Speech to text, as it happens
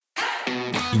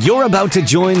You're about to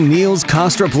join Niels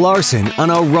Kostrup Larsen on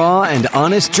a raw and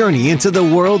honest journey into the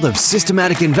world of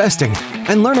systematic investing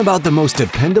and learn about the most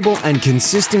dependable and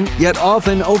consistent yet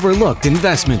often overlooked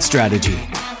investment strategy.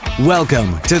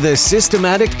 Welcome to the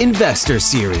Systematic Investor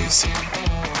Series.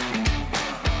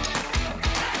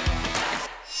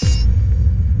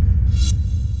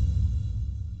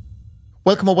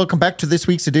 Welcome back to this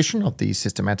week's edition of the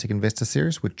Systematic Investor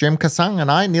Series with Jem Kasang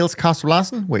and I, Niels Kostrup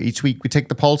Larsen, where each week we take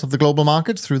the pulse of the global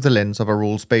markets through the lens of a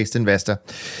rules-based investor.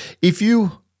 If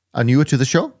you are newer to the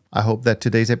show, I hope that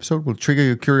today's episode will trigger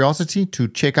your curiosity to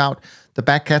check out the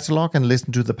back catalog and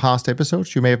listen to the past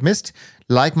episodes you may have missed,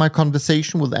 like my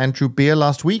conversation with Andrew Beer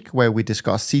last week, where we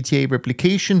discussed CTA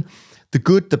replication, the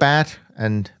good, the bad,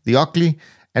 and the ugly,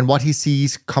 and what he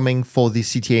sees coming for the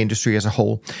CTA industry as a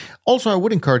whole. Also, I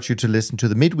would encourage you to listen to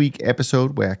the midweek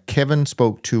episode where Kevin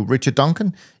spoke to Richard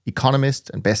Duncan, economist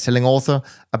and best-selling author,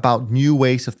 about new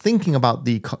ways of thinking about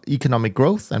the economic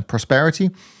growth and prosperity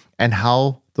and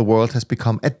how the world has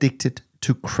become addicted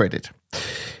to credit.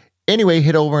 Anyway,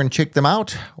 head over and check them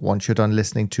out once you're done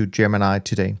listening to Jem and I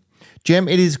today. Jem,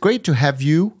 it is great to have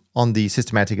you on the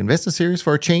Systematic Investor Series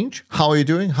for a change. How are you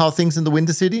doing? How are things in the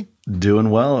Windy City? Doing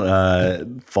well.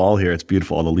 Fall here. It's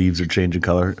beautiful. All the leaves are changing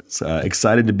color. It's,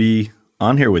 excited to be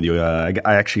on here with you. I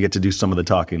actually get to do some of the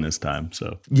talking this time.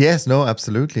 So yes, no,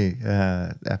 absolutely.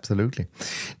 Absolutely.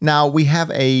 Now, we have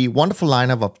a wonderful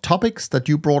lineup of topics that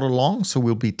you brought along, so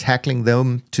we'll be tackling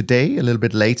them today a little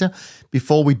bit later.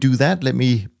 Before we do that, let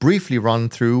me briefly run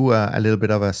through a little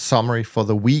bit of a summary for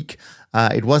the week.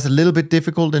 It was a little bit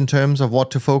difficult in terms of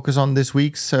what to focus on this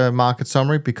week's market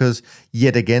summary because,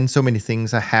 yet again, so many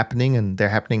things are happening and they're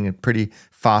happening at pretty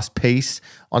fast pace.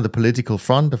 On the political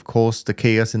front, of course, the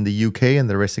chaos in the UK and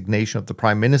the resignation of the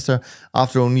Prime Minister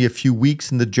after only a few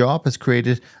weeks in the job has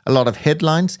created a lot of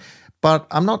headlines. But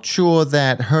I'm not sure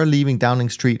that her leaving Downing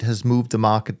Street has moved the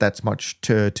market that much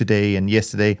today and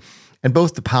yesterday. And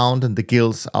both the pound and the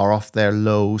gilts are off their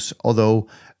lows, although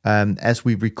as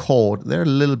we record, they're a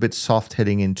little bit soft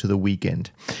heading into the weekend.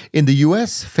 In the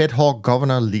US, Fed hawk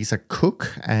Governor Lisa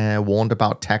Cook warned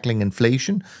about tackling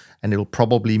inflation, and it'll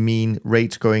probably mean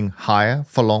rates going higher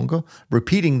for longer,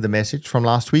 repeating the message from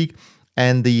last week.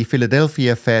 And the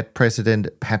Philadelphia Fed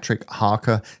President Patrick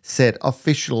Harker said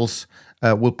officials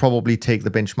will probably take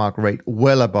the benchmark rate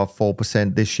well above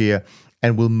 4% this year,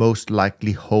 and will most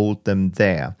likely hold them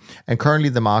there. And currently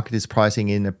the market is pricing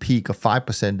in a peak of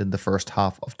 5% in the first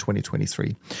half of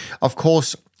 2023. Of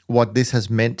course, what this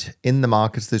has meant in the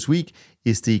markets this week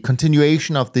is the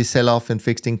continuation of the sell-off in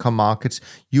fixed income markets.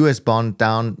 US bond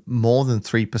down more than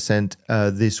 3%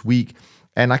 this week.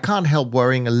 And I can't help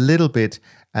worrying a little bit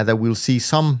that we'll see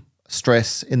some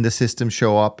stress in the system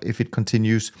show up if it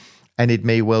continues. And it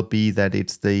may well be that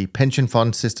it's the pension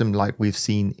fund system like we've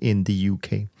seen in the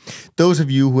UK. Those of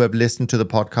you who have listened to the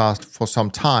podcast for some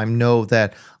time know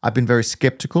that I've been very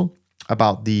skeptical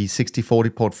about the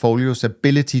 60-40 portfolio's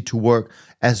ability to work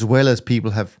as well as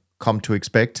people have come to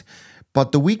expect.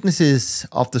 But the weaknesses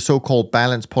of the so-called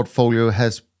balanced portfolio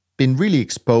has been really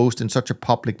exposed in such a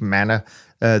public manner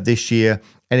this year.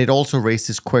 And it also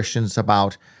raises questions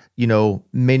about,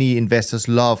 many investors'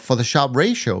 love for the Sharpe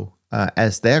ratio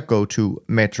as their go-to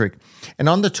metric. And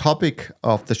on the topic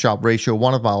of the Sharpe ratio,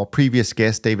 one of our previous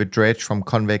guests, David Dredge from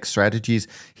Convex Strategies,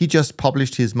 he just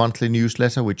published his monthly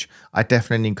newsletter, which I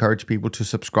definitely encourage people to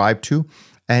subscribe to.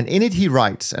 And in it he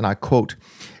writes, and I quote,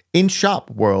 "In Sharpe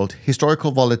world,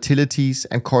 historical volatilities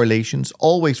and correlations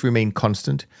always remain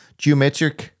constant.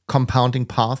 Geometric compounding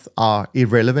paths are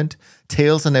irrelevant.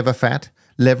 Tails are never fat.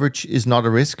 Leverage is not a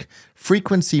risk.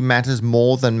 Frequency matters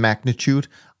more than magnitude.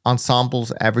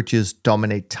 Ensembles averages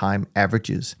dominate time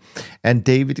averages." And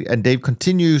Dave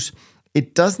continues,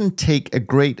 "It doesn't take a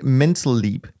great mental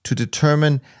leap to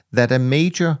determine that a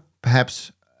major,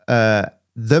 perhaps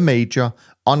the major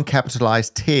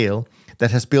uncapitalized tail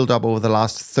that has built up over the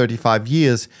last 35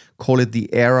 years, call it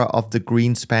the era of the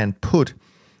Greenspan put,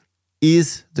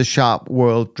 is the Sharpe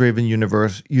world-driven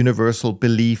universal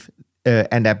belief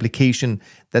and application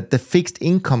that the fixed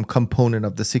income component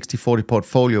of the 60-40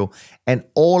 portfolio and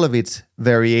all of its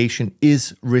variation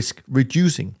is risk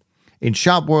reducing. In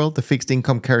Sharpe world, the fixed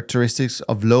income characteristics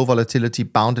of low volatility,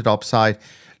 bounded upside,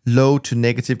 low to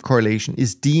negative correlation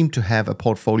is deemed to have a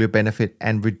portfolio benefit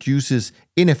and reduces,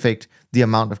 in effect, the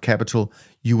amount of capital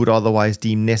you would otherwise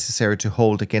deem necessary to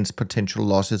hold against potential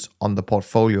losses on the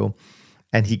portfolio.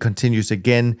 And he continues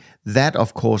again, that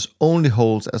of course only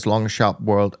holds as long as sharp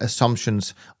world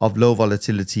assumptions of low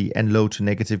volatility and low to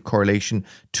negative correlation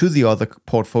to the other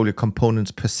portfolio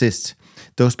components persist.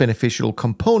 Those beneficial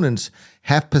components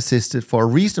have persisted for a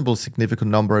reasonable significant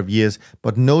number of years,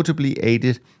 but notably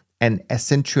aided and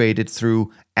accentuated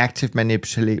through active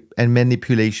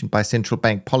manipulation by central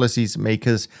bank policy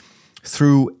makers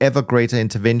through ever greater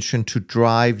intervention to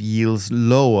drive yields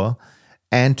lower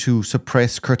and to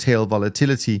suppress curtail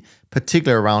volatility,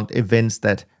 particularly around events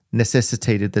that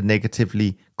necessitated the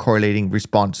negatively correlating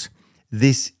response.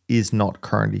 This is not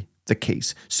currently the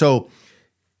case. So,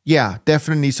 yeah,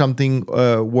 definitely something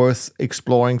worth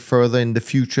exploring further in the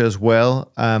future as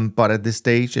well. But at this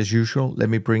stage, as usual, let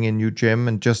me bring in you, Jim,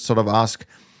 and just sort of ask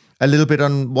a little bit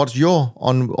on what's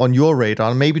on your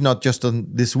radar. Maybe not just on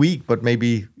this week, but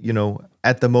maybe,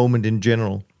 at the moment in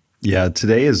general. Yeah,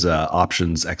 today is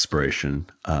options expiration.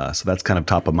 So that's kind of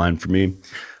top of mind for me.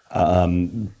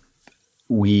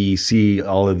 We see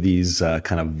all of these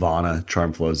kind of Vana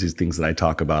charm flows, these things that I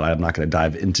talk about. I'm not going to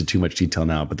dive into too much detail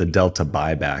now, but the delta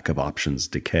buyback of options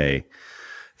decay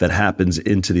that happens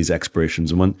into these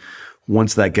expirations. And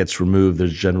once that gets removed,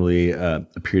 there's generally a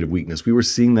period of weakness. We were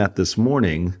seeing that this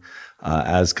morning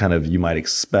as kind of you might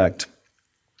expect.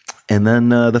 And then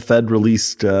the Fed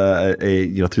released through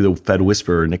the Fed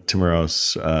Whisperer, Nick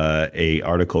Timiraos, a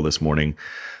article this morning,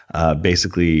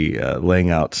 basically laying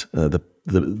out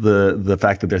the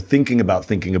fact that they're thinking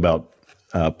about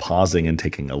pausing and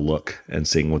taking a look and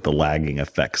seeing what the lagging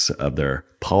effects of their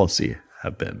policy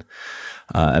have been,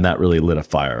 and that really lit a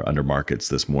fire under markets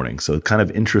this morning. So kind of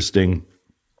interesting.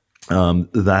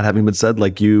 That having been said,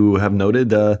 like you have noted,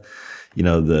 the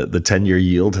 10-year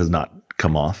yield has not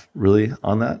come off really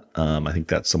on that. I think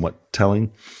that's somewhat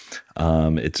telling.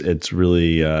 It's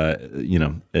really,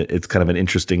 it's kind of an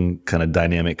interesting kind of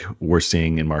dynamic we're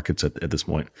seeing in markets at this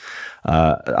point.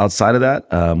 Outside of that,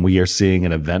 we are seeing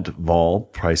an event vol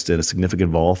priced in, a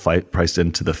significant vol fight priced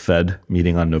into the Fed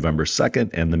meeting on November 2nd,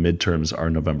 and the midterms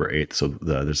are November 8th. So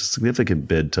there's a significant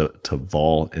bid to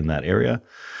vol in that area.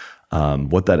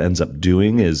 What that ends up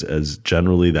doing is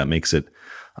generally that makes it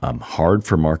hard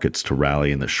for markets to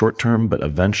rally in the short term, but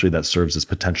eventually that serves as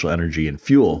potential energy and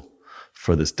fuel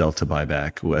for this delta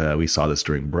buyback. We saw this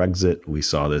during Brexit. We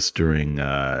saw this during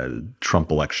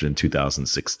Trump election in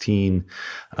 2016,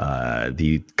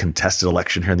 the contested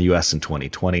election here in the U.S. in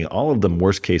 2020. All of them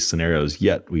worst case scenarios,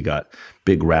 yet we got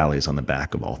big rallies on the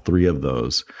back of all three of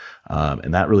those.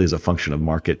 And that really is a function of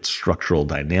market structural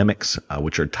dynamics,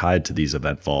 which are tied to these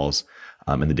event falls.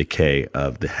 And the decay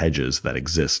of the hedges that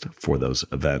exist for those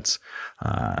events.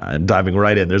 And diving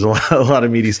right in, there's a lot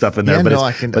of meaty stuff in there.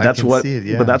 But that's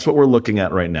what we're looking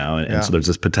at right now. And so there's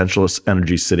this potential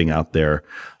energy sitting out there,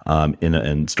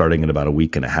 and starting in about a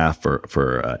week and a half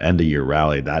for end of year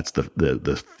rally. That's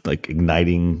the like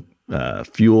igniting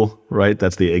fuel, right?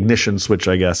 That's the ignition switch,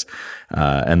 I guess.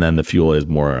 And then the fuel is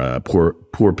more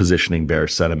poor positioning,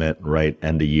 bearish sentiment, right?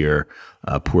 End of year.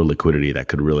 Poor liquidity that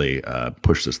could really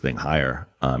push this thing higher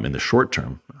in the short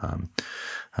term.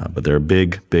 But there are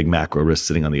big macro risks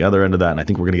sitting on the other end of that. And I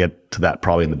think we're going to get to that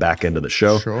probably in the back end of the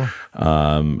show,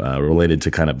 related to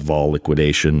kind of vol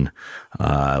liquidation,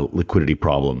 liquidity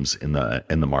problems in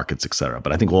the markets, et cetera.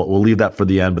 But I think we'll leave that for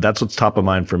the end. But that's what's top of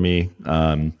mind for me.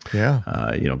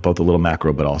 Both a little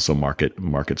macro, but also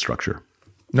market structure.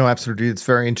 No, absolutely. It's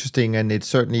very interesting, and it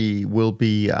certainly will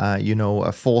be,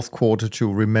 a fourth quarter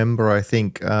to remember, I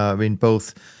think, in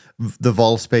both the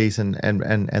vol space and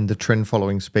the trend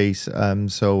following space.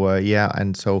 And so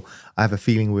I have a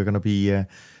feeling we're going to be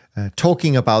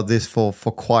talking about this for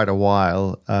quite a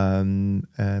while.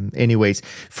 Anyways,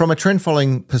 from a trend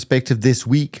following perspective this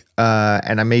week,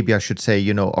 and maybe I should say,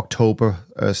 October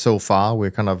so far,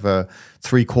 we're kind of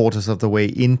 3/4 of the way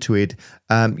into it.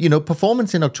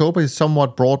 Performance in October is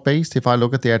somewhat broad-based if I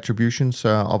look at the attributions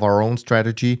of our own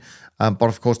strategy. But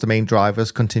of course, the main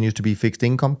drivers continue to be fixed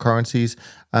income currencies.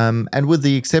 And with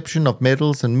the exception of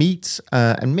metals and meats,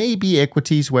 and maybe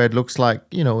equities where it looks like,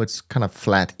 it's kind of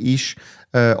flat-ish,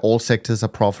 all sectors are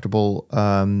profitable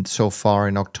so far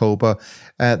in October.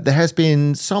 There has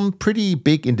been some pretty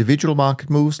big individual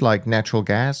market moves like natural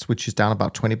gas, which is down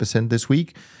about 20% this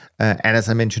week. And as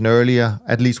I mentioned earlier,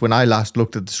 at least when I last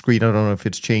looked at the screen, I don't know if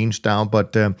it's changed now,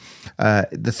 but the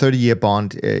 30-year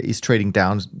bond is trading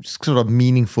down sort of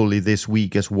meaningfully this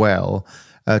week as well.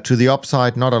 To the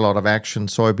upside, not a lot of action.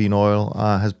 Soybean oil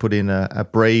has put in a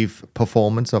brave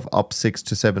performance of up 6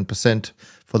 to 7%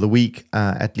 for the week,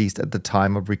 at least at the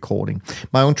time of recording.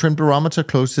 My own trend barometer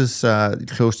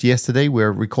closed yesterday.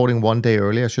 We're recording one day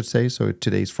early, I should say. So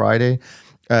today's Friday.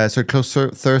 So it closed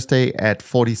Thursday at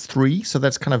 43. So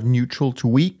that's kind of neutral to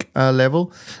weak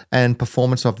level. And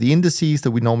performance of the indices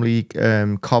that we normally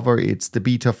cover, it's the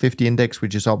Beta 50 index,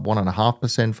 which is up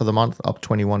 1.5% for the month, up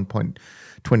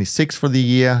 21.26 for the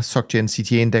year. SocGen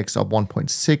CTA index up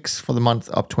 1.6 for the month,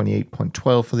 up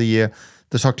 28.12 for the year.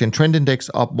 The SocGen Trend Index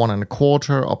up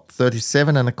 1.25, up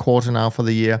 37.25 now for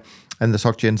the year. And the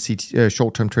SocGen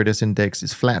Short-Term Traders Index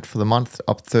is flat for the month,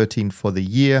 up 13 for the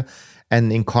year.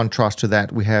 And in contrast to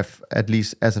that, we have, at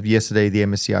least as of yesterday, the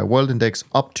MSCI World Index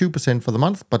up 2% for the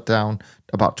month, but down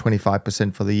about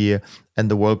 25% for the year. And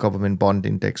the World Government Bond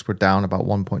Index were down about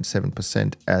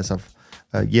 1.7% as of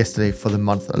yesterday for the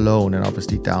month alone, and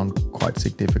obviously down quite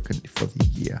significantly for the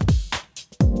year.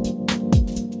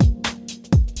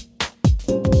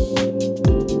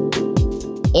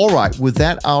 All right, with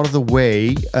that out of the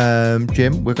way,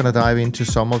 Jim, we're going to dive into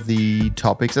some of the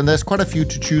topics. And there's quite a few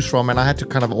to choose from, and I had to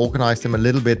kind of organize them a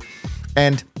little bit.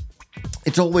 And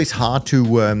it's always hard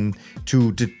to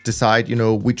decide,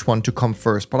 which one to come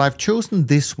first. But I've chosen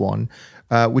this one,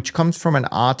 which comes from an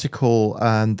article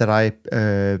that I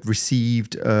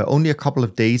received only a couple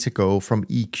of days ago from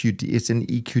EQD. It's an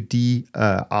EQD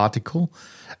article.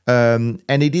 And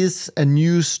it is a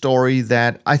news story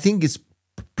that I think is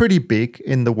pretty big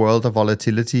in the world of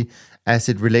volatility, as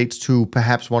it relates to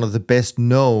perhaps one of the best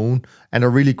known and a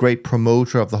really great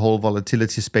promoter of the whole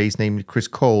volatility space, namely Chris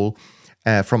Cole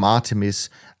from Artemis,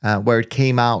 where it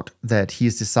came out that he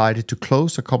has decided to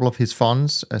close a couple of his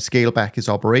funds, scale back his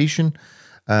operation.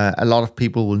 A lot of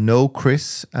people will know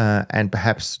Chris and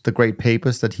perhaps the great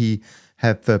papers that he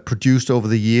have produced over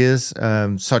the years,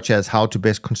 such as How to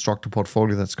Best Construct a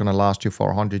Portfolio That's Going to Last You for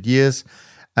 100 Years.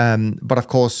 But of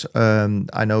course,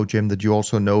 I know, Jim, that you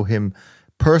also know him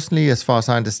personally, as far as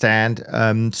I understand.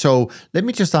 So let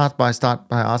me just start by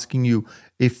asking you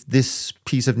if this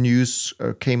piece of news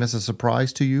came as a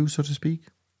surprise to you, so to speak.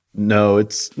 No,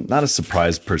 it's not a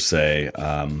surprise per se.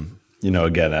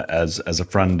 Again, as a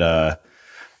friend, I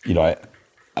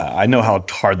know how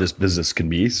hard this business can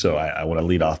be. So I want to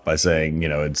lead off by saying,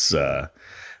 it's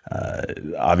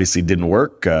obviously didn't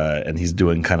work, and he's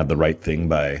doing kind of the right thing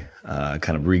by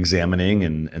kind of re-examining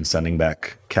and sending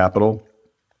back capital.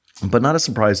 But not a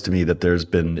surprise to me that there's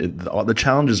been, the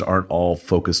challenges aren't all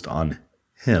focused on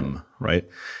him, right?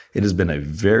 It has been a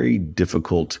very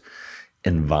difficult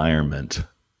environment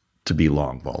to be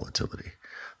long volatility.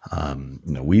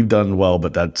 We've done well,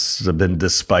 but that's been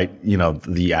despite,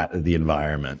 the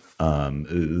environment.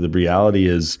 The reality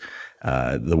is,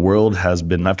 the world has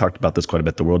been, I've talked about this quite a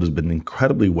bit, the world has been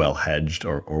incredibly well hedged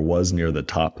or was near the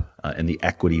top in the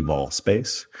equity vol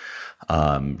space.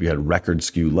 We had record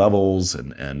skew levels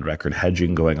and record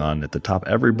hedging going on at the top.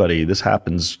 This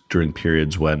happens during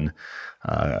periods when,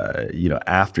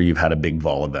 after you've had a big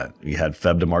vol event. You had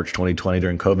Feb to March 2020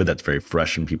 during COVID. That's very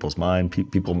fresh in people's mind.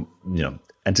 People,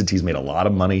 entities made a lot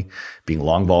of money being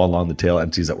long vol along the tail.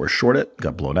 Entities that were short it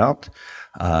got blown out.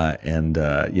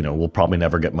 We'll probably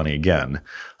never get money again.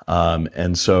 What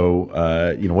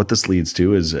this leads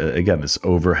to is, again, this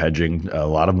over hedging, a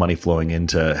lot of money flowing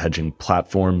into hedging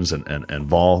platforms and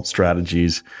vol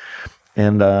strategies.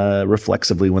 And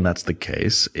reflexively, when that's the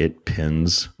case, it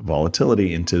pins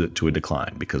volatility into a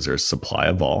decline because there's supply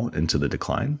of vol into the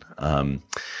decline.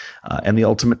 And the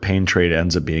ultimate pain trade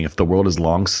ends up being, if the world is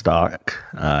long stock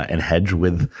and hedge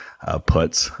with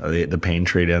puts, the pain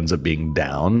trade ends up being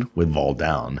down with vol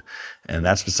down. And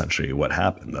that's essentially what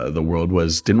happened. The world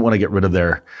didn't want to get rid of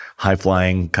their high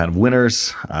flying kind of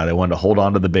winners. They wanted to hold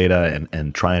on to the beta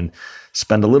and try and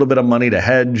spend a little bit of money to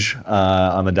hedge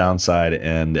on the downside.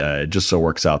 And it just so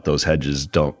works out those hedges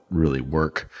don't really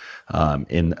work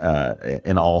in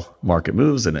all market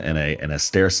moves, and a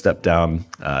stair step down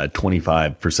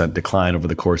 25% decline over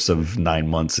the course of 9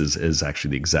 months is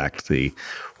actually the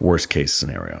worst case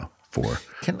scenario for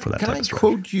that type of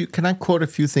strategy. Can I quote a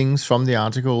few things from the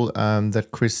article that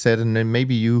Chris said, and then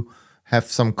maybe you have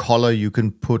some color you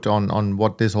can put on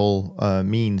what this all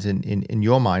means in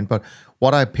your mind. But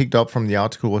what I picked up from the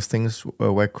article was things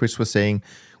where Chris was saying,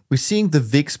 we're seeing the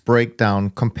VIX breakdown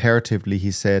comparatively,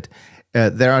 he said.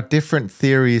 There are different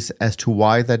theories as to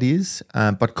why that is,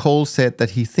 but Cole said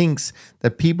that he thinks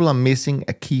that people are missing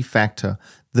a key factor.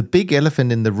 The big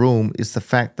elephant in the room is the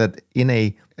fact that in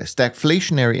a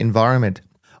stagflationary environment,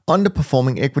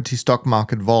 underperforming equity stock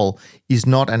market vol is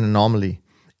not an anomaly.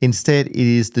 Instead, it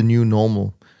is the new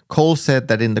normal. Cole said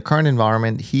that in the current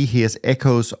environment, he hears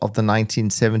echoes of the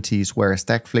 1970s, where a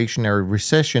stagflationary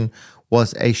recession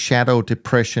was a shadow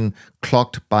depression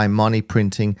clogged by money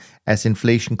printing as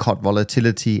inflation cut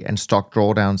volatility and stock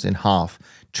drawdowns in half,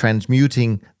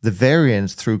 transmuting the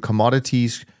variance through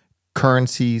commodities,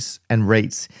 currencies, and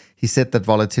rates. He said that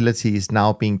volatility is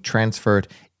now being transferred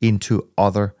into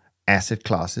other asset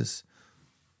classes.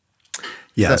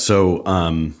 Yeah. So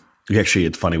actually,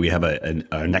 it's funny. We have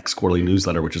our next quarterly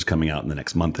newsletter, which is coming out in the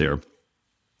next month here,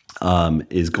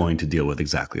 is going to deal with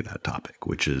exactly that topic,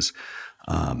 which is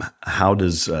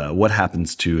what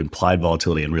happens to implied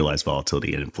volatility and realized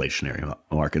volatility in inflationary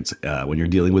markets when you're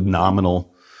dealing with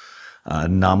nominal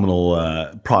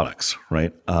products,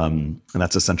 right? And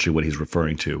that's essentially what he's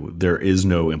referring to. There is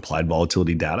no implied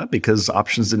volatility data because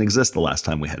options didn't exist the last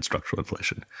time we had structural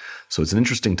inflation. So it's an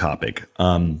interesting topic.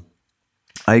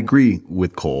 I agree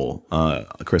with Cole,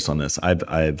 Chris, on this.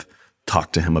 I've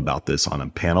talked to him about this on a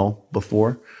panel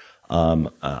before.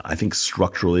 I think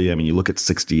structurally, I mean, you look at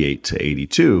 68 to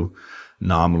 82,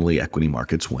 nominally equity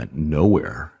markets went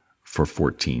nowhere for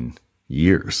 14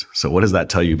 years. So what does that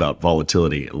tell you about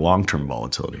volatility, long-term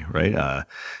volatility, right?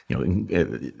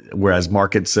 Whereas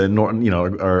markets,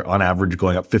 are on average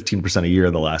going up 15% a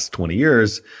year the last 20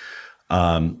 years,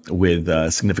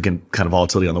 with significant kind of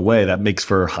volatility on the way, that makes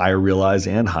for higher realized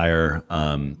and higher,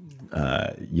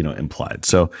 implied.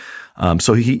 So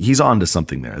he's on to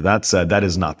something there. That said, that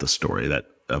is not the story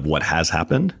of what has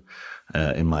happened,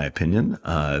 in my opinion.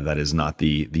 That is not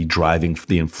the driving,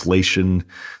 the inflation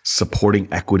supporting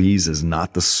equities is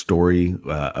not the story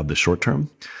of the short term,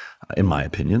 in my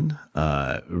opinion.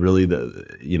 Really,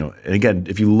 and again,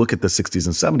 if you look at the 60s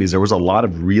and 70s, there was a lot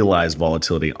of realized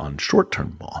volatility on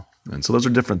short-term vol. And so those are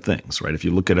different things, right? If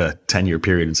you look at a 10-year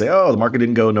period and say, oh, the market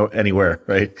didn't go anywhere,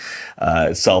 right?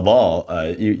 Sell vol,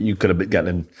 you could have gotten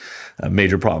in a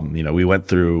major problem. We went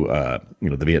through,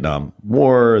 the Vietnam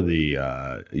War, the,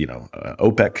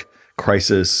 OPEC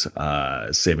crisis,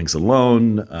 savings and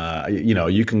loan.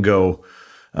 You can go.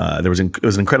 It was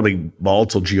an incredibly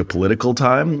volatile geopolitical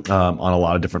time on a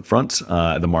lot of different fronts.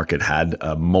 The market had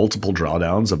multiple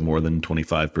drawdowns of more than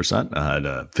 25%, had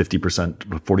a 50%,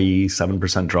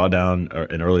 47%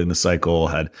 drawdown early in the cycle,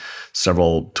 had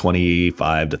several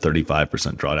 25 to 35%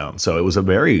 drawdown. So it was a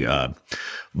very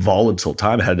volatile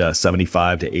time. It had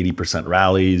 75 to 80%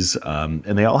 rallies,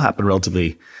 and they all happened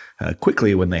relatively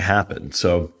quickly when they happened.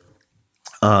 So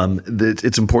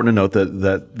it's important to note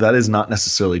that is not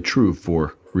necessarily true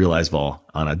for realized vol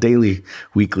on a daily,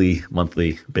 weekly,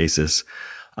 monthly basis.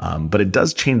 But it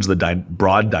does change the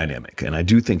broad dynamic. And I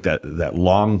do think that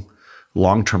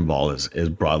long-term vol is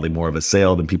broadly more of a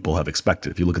sale than people have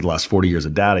expected. If you look at the last 40 years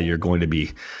of data, you're going to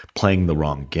be playing the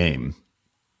wrong game.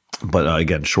 But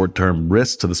again, short-term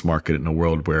risks to this market in a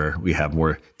world where we have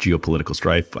more geopolitical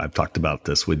strife. I've talked about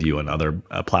this with you on other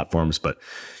platforms, but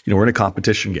we're in a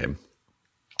competition game.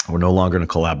 We're no longer in a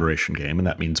collaboration game, and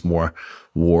that means more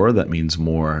war. That means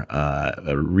more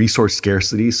resource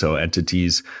scarcity. So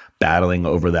entities battling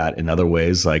over that in other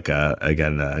ways, like the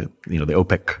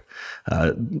OPEC,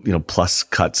 plus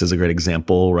cuts is a great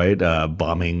example, right?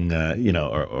 Bombing,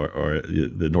 or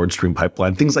the Nord Stream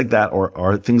pipeline, things like that,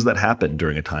 are things that happen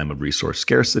during a time of resource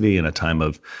scarcity and a time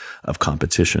of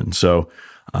competition. So.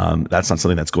 That's not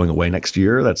something that's going away next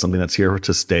year. That's something that's here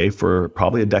to stay for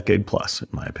probably a decade plus, in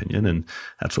my opinion. And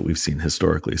that's what we've seen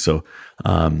historically. So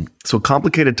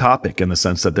complicated topic in the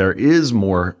sense that there is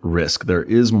more risk. There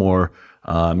is more,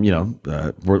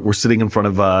 we're sitting in front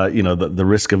of, the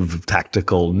risk of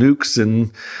tactical nukes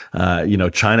and,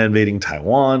 China invading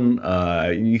Taiwan.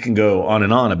 You can go on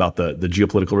and on about the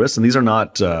geopolitical risks. And these are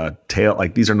not,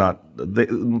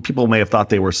 people may have thought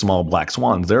they were small black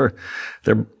swans. They're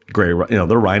gray, they're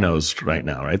rhinos right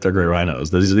now, right? They're gray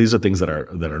rhinos. These are things that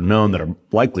are known, that are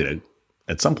likely to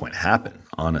at some point happen,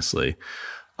 honestly.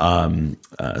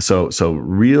 So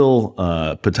real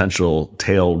potential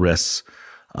tail risks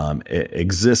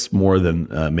exists more than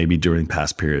maybe during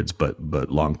past periods, but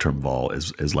long-term vol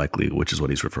is likely, which is what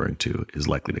he's referring to, is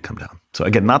likely to come down. So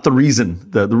again, not the reason.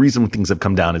 The reason things have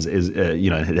come down is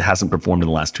it hasn't performed in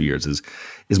the last 2 years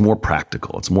is more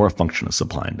practical. It's more a function of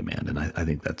supply and demand, and I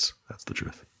think that's the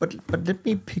truth. But let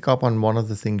me pick up on one of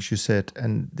the things you said,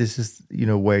 and this is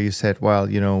where you said, well,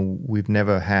 we've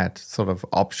never had sort of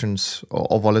options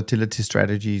or volatility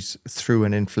strategies through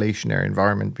an inflationary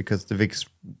environment because the VIX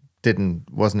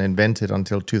wasn't invented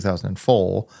until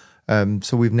 2004.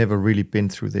 So we've never really been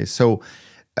through this. So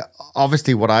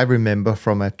obviously what I remember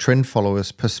from a trend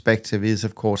follower's perspective is,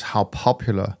 of course, how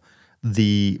popular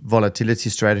the volatility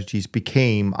strategies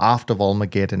became after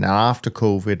Volmageddon and after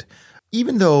COVID.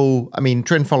 Even though,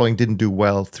 trend following didn't do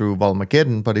well through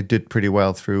Volmageddon, but it did pretty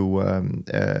well through,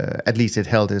 at least it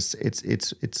held its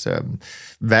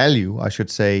value, I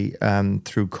should say,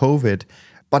 through COVID.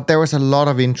 But there was a lot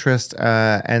of interest,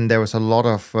 and there was a lot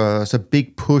of a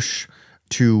big push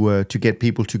to get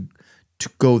people to to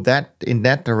go in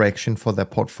that direction for their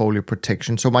portfolio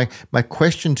protection. So my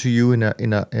question to you in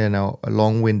a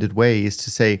long-winded way is to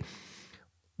say,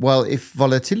 well, if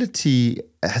volatility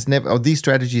has never, or these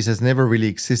strategies has never really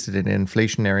existed in an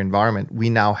inflationary environment, we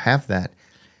now have that.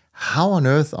 How on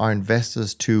earth are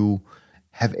investors to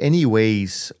have any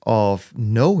ways of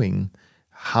knowing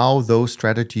how those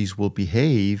strategies will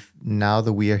behave now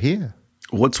that we are here?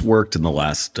 What's worked in the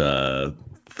last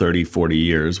 30, 40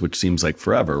 years, which seems like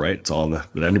forever, right? It's all that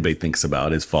anybody thinks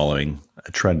about is following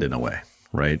a trend in a way,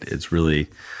 right? It's really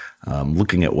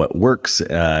looking at what works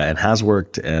and has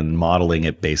worked and modeling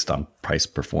it based on price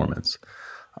performance.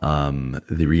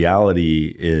 The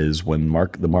reality is when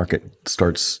the market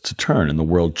starts to turn and the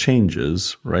world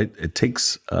changes, right? It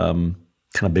takes kind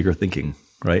of bigger thinking,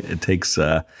 right? It takes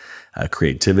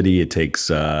creativity. It takes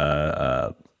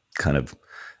kind of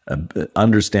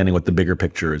understanding what the bigger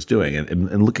picture is doing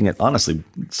and looking at, honestly,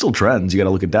 still trends. You got to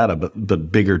look at data,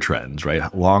 but bigger trends,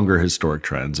 right? Longer historic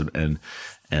trends.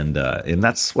 And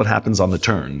that's what happens on the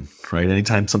turn, right?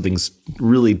 Anytime something's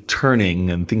really turning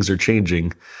and things are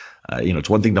changing, it's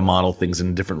one thing to model things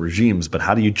in different regimes, but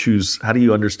how do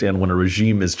you understand when a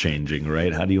regime is changing,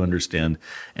 right? How do you understand,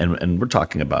 and we're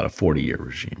talking about a 40-year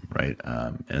regime, right?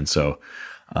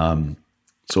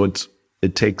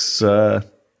 It takes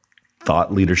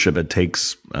thought leadership. It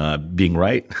takes being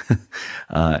right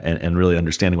and really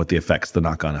understanding what the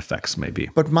knock-on effects may be.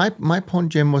 But my point,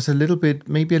 Jim, was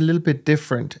maybe a little bit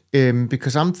different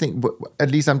because I'm thinking, at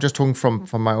least I'm just talking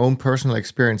from my own personal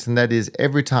experience, and that is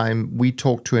every time we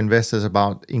talk to investors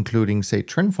about including, say,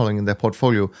 trend following in their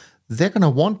portfolio, they're going to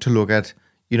want to look at,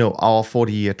 our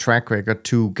 40-year track record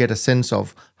to get a sense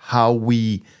of how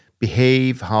we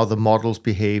behave, how the models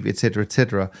behave, et cetera, et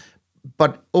cetera.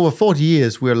 But over 40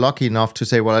 years, we're lucky enough to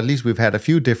say, well, at least we've had a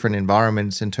few different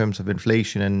environments in terms of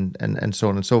inflation and so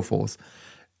on and so forth.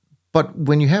 But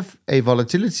when you have a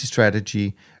volatility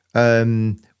strategy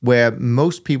where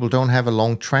most people don't have a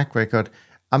long track record,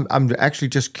 I'm actually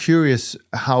just curious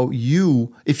how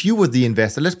if you were the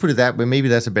investor, let's put it that way, maybe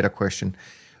that's a better question.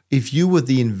 If you were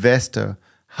the investor,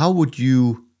 how would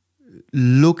you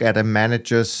look at a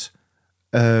manager's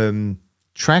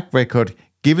track record,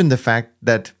 given the fact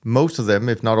that most of them,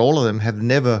 if not all of them, have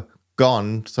never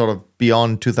gone sort of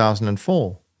beyond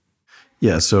 2004?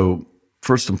 Yeah. So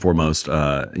first and foremost,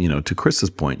 to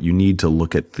Chris's point, you need to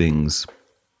look at things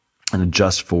and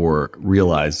adjust for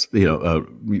realized. You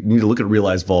need to look at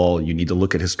realized vol. You need to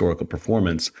look at historical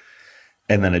performance,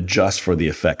 and then adjust for the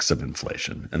effects of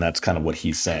inflation. And that's kind of what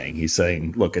he's saying. He's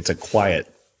saying, look, it's a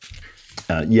quiet.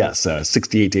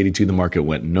 68 to 82, the market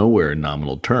went nowhere in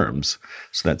nominal terms.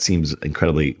 So that seems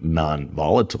incredibly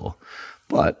non-volatile,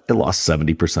 but it lost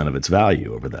 70% of its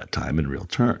value over that time in real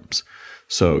terms.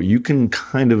 So you can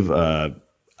kind of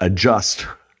adjust,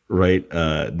 right,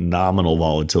 nominal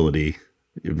volatility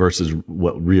versus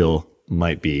what real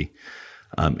might be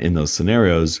in those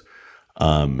scenarios.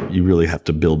 You really have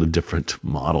to build a different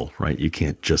model, right? You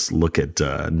can't just look at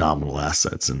nominal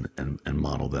assets and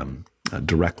model them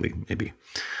directly, maybe.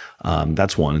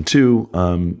 That's one. And two,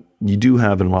 you do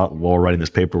have, and while writing this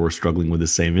paper, we're struggling with the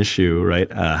same issue,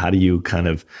 right? How do you kind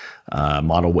of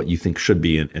model what you think should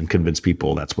be and convince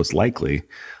people that's what's likely?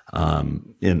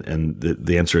 And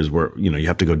the answer is you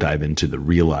have to go dive into the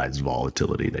realized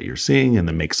volatility that you're seeing and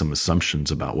then make some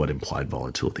assumptions about what implied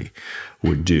volatility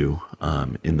would do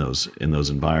in those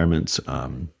environments,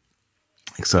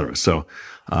 et cetera. So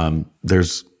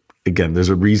there's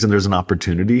a reason, there's an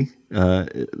opportunity,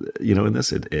 in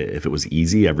this. If it was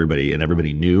easy,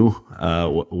 everybody knew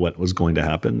what was going to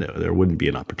happen, there wouldn't be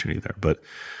an opportunity there.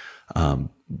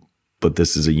 But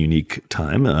this is a unique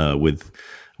time with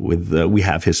we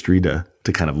have history to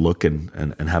kind of look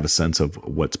and have a sense of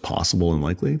what's possible and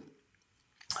likely.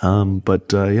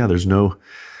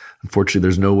 Unfortunately,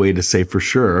 there's no way to say for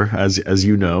sure, as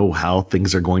you know, how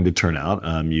things are going to turn out.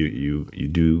 You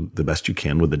do the best you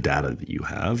can with the data that you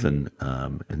have, and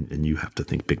you have to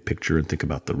think big picture and think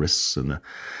about the risks and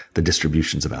the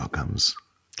distributions of outcomes.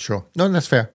 Sure. No, that's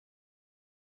fair.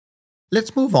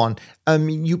 Let's move on.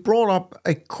 You brought up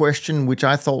a question which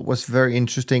I thought was very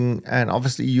interesting, and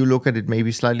obviously you look at it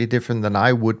maybe slightly different than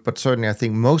I would, but certainly I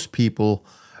think most people,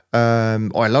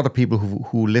 or a lot of people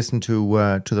who listen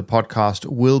to the podcast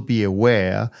will be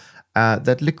aware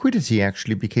that liquidity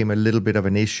actually became a little bit of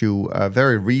an issue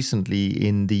very recently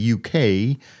in the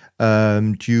UK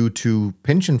due to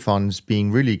pension funds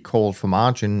being really called for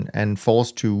margin and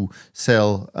forced to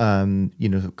sell,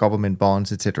 government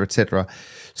bonds, et cetera, et cetera.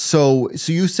 So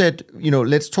you said,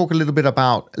 let's talk a little bit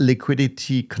about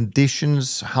liquidity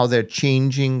conditions, how they're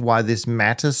changing, why this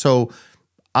matters. So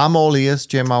I'm all ears,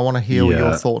 Jim. I want to hear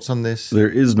your thoughts on this. There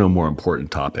is no more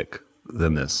important topic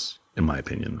than this, in my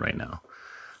opinion, right now.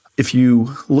 If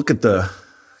you look at the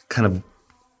kind of,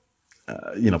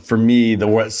 for me,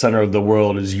 the center of the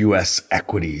world is U.S.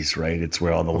 equities, right? It's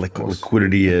where all the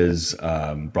liquidity is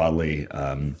broadly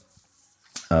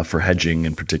for hedging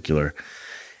in particular.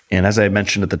 And as I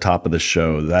mentioned at the top of the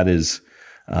show, that is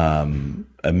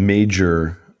a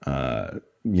major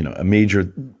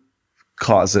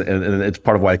cause, and it's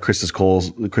part of why Chris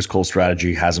Cole's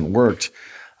strategy hasn't worked.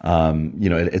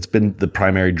 It's been the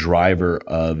primary driver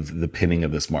of the pinning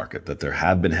of this market, that there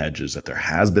have been hedges, that there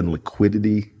has been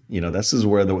liquidity. This is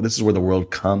where the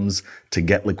world comes to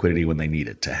get liquidity when they need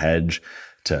it, to hedge,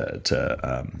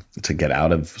 to get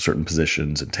out of certain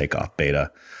positions and take off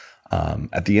beta.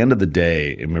 At the end of the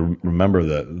day, and remember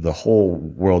the whole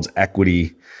world's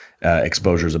equity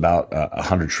exposure is about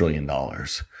 $100 trillion,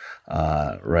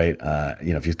 right?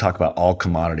 If you talk about all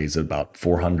commodities, about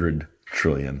 400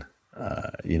 trillion.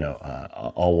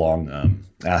 All long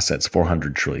assets,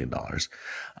 $400 trillion.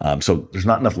 So there's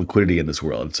not enough liquidity in this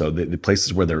world. So the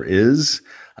places where there is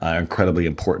are incredibly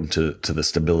important to the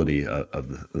stability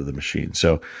of the machine.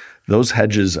 So those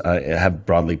hedges have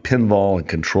broadly pinball and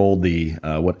controlled the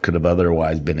what could have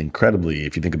otherwise been incredibly,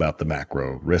 if you think about the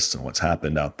macro risks and what's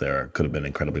happened out there, could have been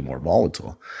incredibly more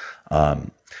volatile.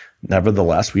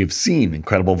 Nevertheless, we've seen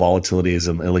incredible volatilities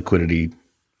and illiquidity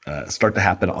start to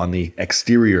happen on the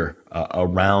exterior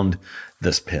around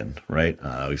this pin, right?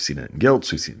 We've seen it in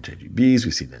gilts, we've seen it in JGBs,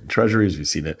 we've seen it in treasuries, we've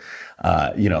seen it,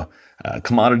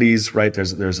 commodities, right?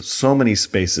 There's so many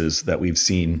spaces that we've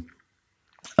seen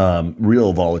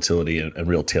real volatility and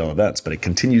real tail events, but it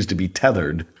continues to be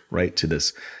tethered, right, to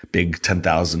this big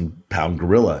 10,000 pound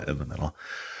gorilla in the middle.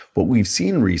 What we've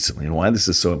seen recently, and why this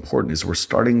is so important, is we're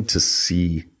starting to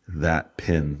see that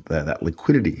pin, that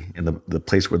liquidity in the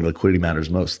place where the liquidity matters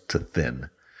most, to thin,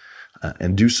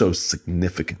 and do so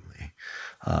significantly.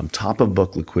 Top of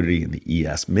book liquidity in the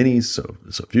ES minis,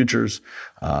 so futures,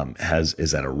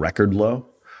 is at a record low.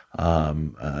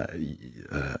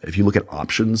 If you look at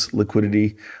options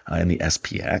liquidity in the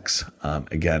SPX,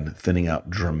 again, thinning out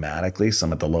dramatically,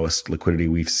 some at the lowest liquidity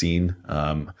we've seen,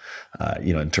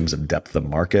 in terms of depth of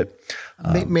market.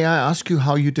 May I ask you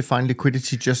how you define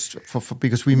liquidity, just for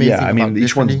because we may think about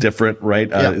each one's different, right?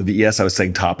 Yeah. The ES, I was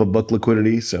saying top of book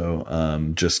liquidity.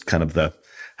 So just kind of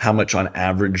how much on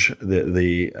average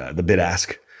the bid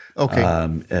ask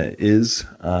is,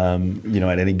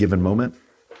 at any given moment.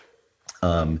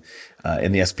 In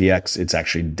the SPX, it's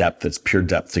actually depth. It's pure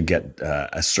depth to get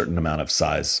a certain amount of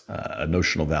size, a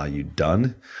notional value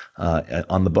done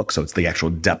on the book. So it's the actual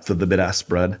depth of the bid-ask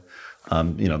spread.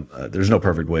 There's no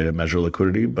perfect way to measure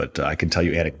liquidity, but I can tell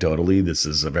you anecdotally, this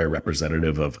is a very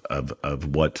representative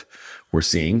of what we're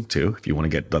seeing too. If you want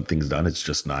to get things done, it's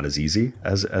just not as easy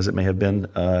as it may have been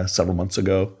several months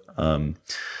ago.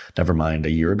 Never mind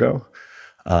a year ago.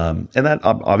 And that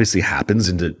obviously happens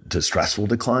into stressful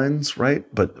declines, right?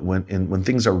 But when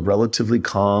things are relatively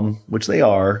calm, which they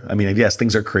are, yes,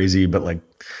 things are crazy, but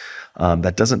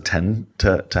that doesn't tend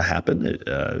to happen.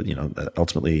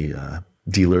 Ultimately,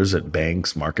 dealers at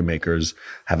banks, market makers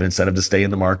have an incentive to stay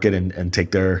in the market and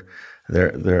take their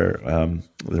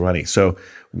money. So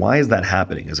why is that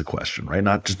happening is a question, right?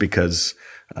 Not just because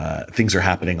things are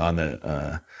happening on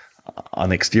the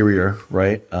exterior,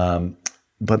 right?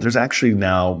 But there's actually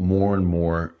now more and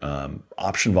more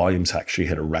option volumes actually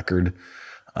hit a record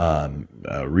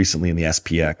recently in the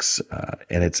SPX,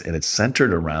 and it's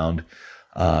centered around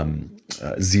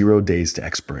 0 days to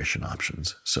expiration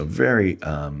options. So very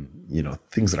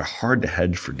things that are hard to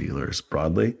hedge for dealers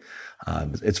broadly.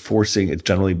 It's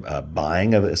generally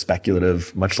buying of a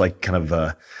speculative, much like kind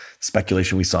of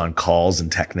speculation we saw in calls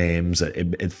and tech names.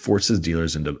 It forces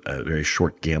dealers into very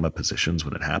short gamma positions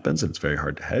when it happens, and it's very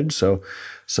hard to hedge. So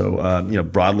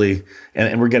broadly,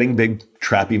 and we're getting big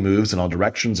trappy moves in all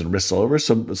directions and risks all over.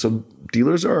 So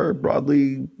dealers are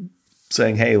broadly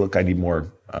saying, hey, look, I need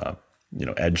more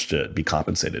edge to be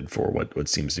compensated for what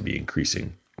seems to be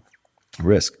increasing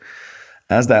risk.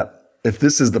 If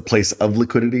this is the place of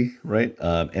liquidity, right,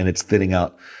 and it's thinning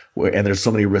out, and there's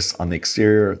so many risks on the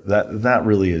exterior, that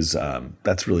really is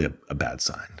that's really a bad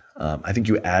sign. I think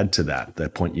you add to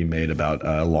that point you made about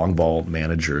long vol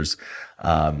managers,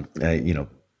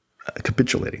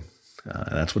 capitulating,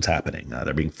 And that's what's happening.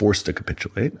 They're being forced to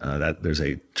capitulate. That there's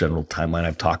a general timeline.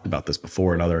 I've talked about this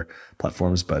before in other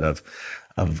platforms, but of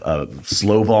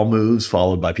slow vol moves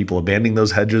followed by people abandoning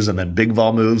those hedges, and then big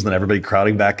vol moves, and then everybody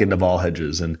crowding back into vol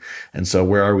hedges. And so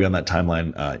where are we on that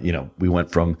timeline? We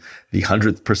went from the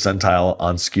 100th percentile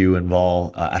on skew and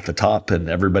vol at the top and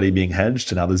everybody being hedged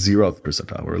to now the 0th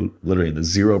percentile. We're literally in the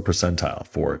 0 percentile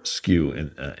for skew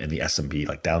in the S&P,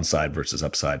 like downside versus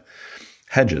upside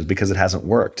hedges, because it hasn't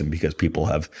worked, and because people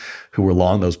who were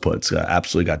long those puts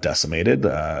absolutely got decimated.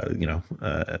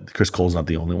 Chris Cole's not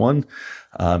the only one,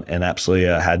 and absolutely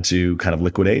had to kind of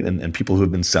liquidate. And people who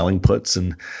have been selling puts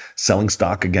and selling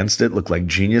stock against it look like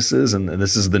geniuses. And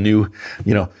this is the new,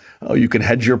 you can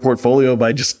hedge your portfolio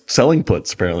by just selling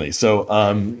puts apparently. So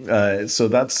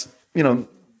that's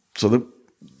so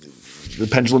the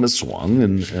pendulum has swung,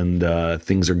 and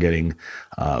things are getting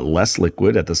less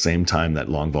liquid at the same time that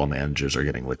long vol managers are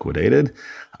getting liquidated.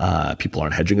 People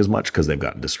aren't hedging as much because they've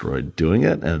gotten destroyed doing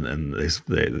it. And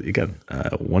they again,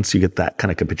 once you get that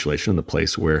kind of capitulation in the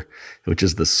place which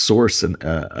is the source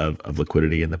of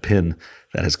liquidity and the pin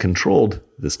that has controlled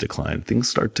this decline, things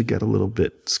start to get a little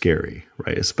bit scary,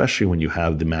 right? Especially when you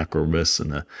have the macro risks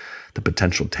and the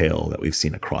potential tail that we've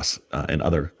seen across in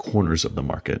other corners of the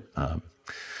market.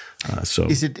 So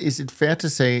is it fair to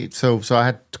say? So I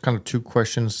had kind of two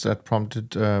questions that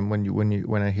prompted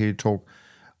when I hear you talk.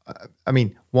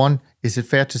 One, is it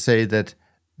fair to say that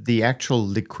the actual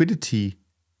liquidity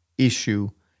issue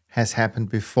has happened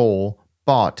before,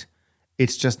 but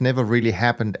it's just never really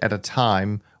happened at a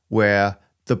time where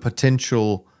the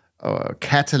potential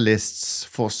catalysts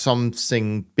for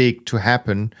something big to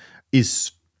happen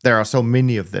there are so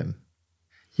many of them?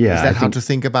 Yeah, is that how to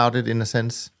think about it in a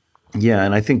sense? Yeah,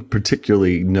 and I think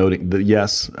particularly noting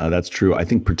that's true. I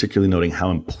think particularly noting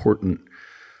how important,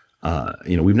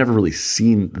 we've never really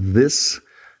seen this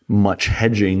much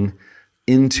hedging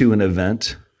into an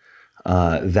event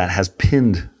that has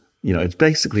pinned, it's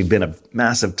basically been a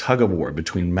massive tug of war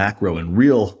between macro and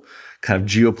real kind of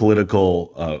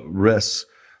geopolitical risks,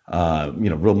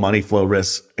 real money flow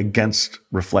risks against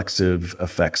reflexive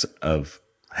effects of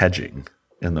hedging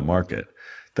in the market.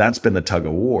 That's been the tug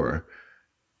of war.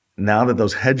 Now that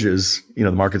those hedges,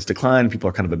 the market's declined, people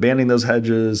are kind of abandoning those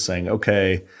hedges, saying,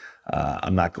 okay,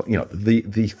 I'm not going,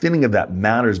 the thinning of that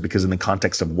matters because in the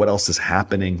context of what else is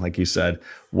happening, like you said,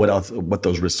 what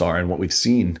those risks are and what we've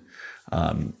seen,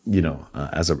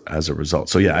 as a result.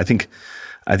 So yeah, I think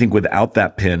without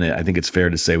that pin, I think it's fair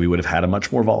to say we would have had a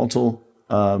much more volatile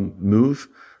move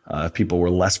if people were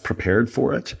less prepared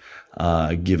for it,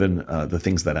 given the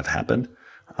things that have happened.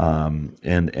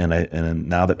 And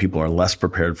now that people are less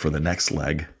prepared for the next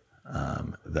leg,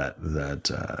 that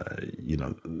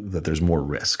there's more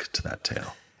risk to that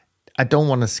tail. I don't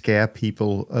want to scare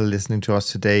people listening to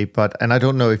us today, and I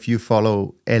don't know if you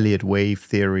follow Elliott wave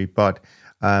theory, but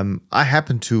I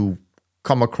happen to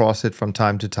come across it from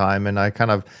time to time, and I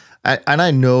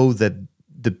know that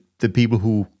the people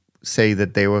who say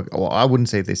that they were, or I wouldn't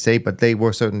say they say, but they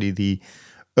were certainly the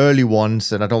early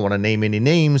ones, and I don't want to name any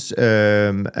names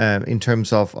in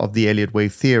terms of the Elliott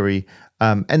wave theory,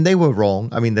 and they were wrong.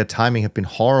 Their timing had been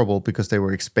horrible because they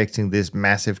were expecting this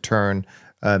massive turn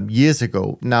years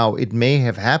ago. Now, it may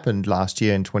have happened last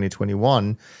year in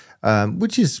 2021,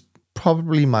 which is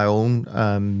probably my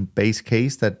own base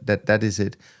case that is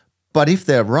it. But if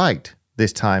they're right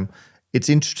this time, it's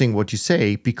interesting what you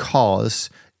say, because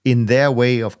in their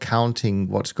way of counting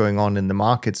what's going on in the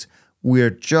markets,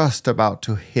 we're just about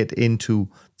to hit into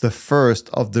the first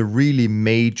of the really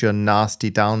major nasty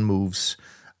down moves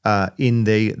in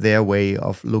their way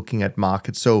of looking at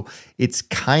markets. So it's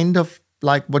kind of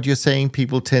like what you're saying,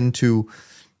 people tend to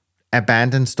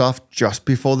abandon stuff just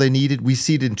before they need it. We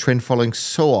see it in trend following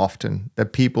so often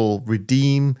that people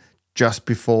redeem just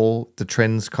before the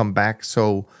trends come back.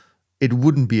 So it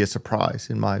wouldn't be a surprise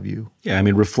in my view. Yeah,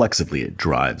 reflexively it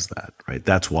drives that, right?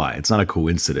 That's why. It's not a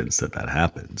coincidence that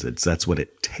happens. That's what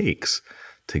it takes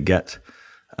to get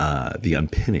the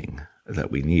unpinning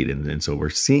that we need. And so we're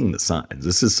seeing the signs.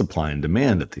 This is supply and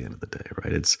demand at the end of the day,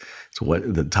 right? It's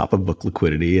what the top of book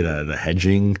liquidity, the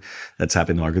hedging that's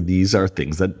happening in the market. These are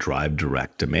things that drive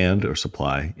direct demand or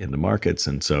supply in the markets.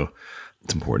 And so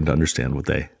it's important to understand what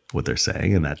they're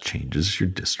saying, and that changes your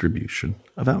distribution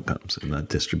of outcomes. And that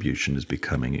distribution is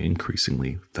becoming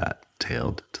increasingly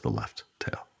fat-tailed to the left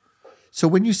tail. So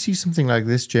when you see something like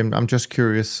this, Jim, I'm just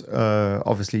curious.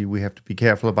 Obviously, we have to be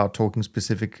careful about talking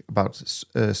specific about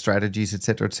strategies, et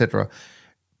cetera,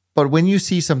 But when you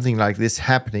see something like this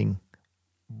happening,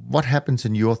 what happens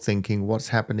in your thinking? What's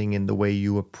happening in the way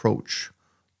you approach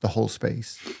the whole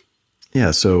space?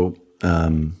 Yeah, so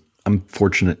I'm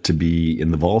fortunate to be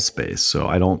in the vol space, so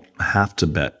I don't have to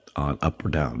bet on up or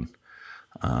down.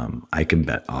 I can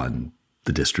bet on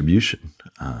the distribution.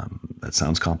 That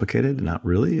sounds complicated, not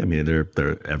really. I mean,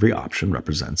 every option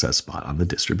represents a spot on the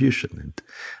distribution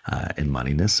in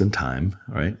moneyness and time,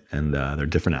 right? And there are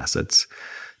different assets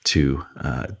to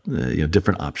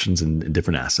different options and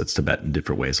different assets to bet in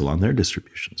different ways along their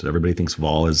distribution. So everybody thinks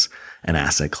vol is an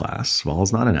asset class. Vol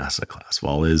is not an asset class.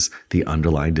 Vol is the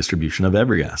underlying distribution of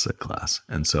every asset class.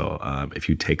 And so if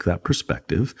you take that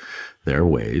perspective, there are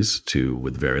ways to,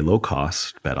 with very low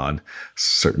cost, bet on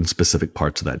certain specific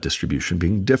parts of that distribution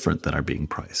being different than are being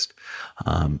priced.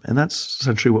 And that's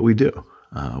essentially what we do.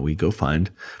 We go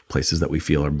find places that we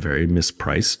feel are very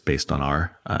mispriced based on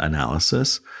our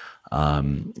analysis,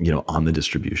 on the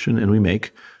distribution, and we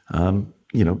make,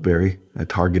 very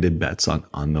targeted bets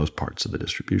on those parts of the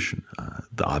distribution.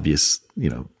 The obvious,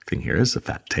 thing here is the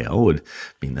fat tail would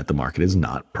mean that the market is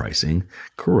not pricing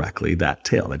correctly that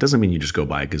tail. That doesn't mean you just go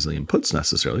buy a gazillion puts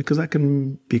necessarily, because that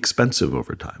can be expensive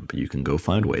over time. But you can go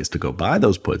find ways to go buy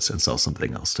those puts and sell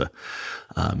something else to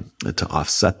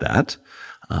offset that,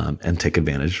 and take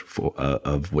advantage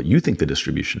of what you think the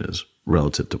distribution is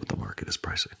relative to what the market is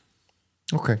pricing.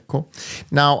 Okay, cool.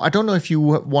 Now, I don't know if you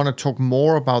want to talk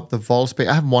more about the vol space.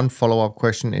 I have one follow-up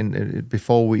question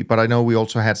but I know we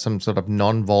also had some sort of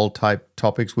non-vol type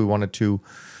topics we wanted to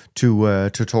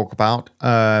talk about.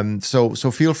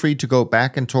 So feel free to go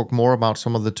back and talk more about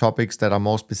some of the topics that are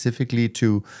more specifically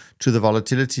to the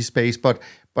volatility space. But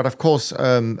of course,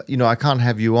 I can't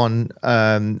have you on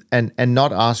and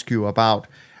not ask you about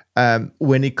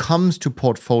when it comes to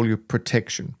portfolio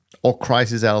protection, or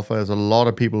crisis alpha, as a lot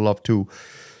of people love to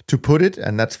put it,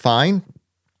 and that's fine.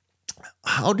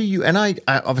 How do you, and I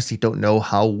obviously don't know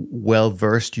how well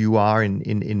versed you are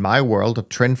in my world of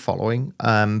trend following,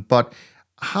 but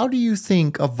how do you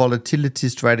think of volatility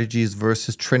strategies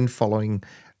versus trend following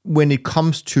when it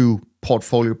comes to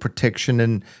portfolio protection,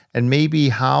 and maybe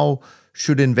how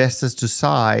should investors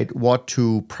decide what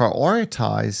to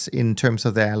prioritize in terms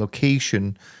of their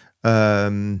allocation,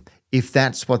 if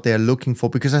that's what they're looking for?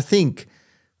 Because I think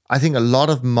a lot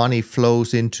of money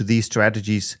flows into these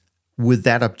strategies with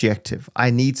that objective. I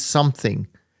need something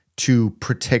to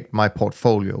protect my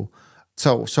portfolio.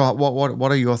 So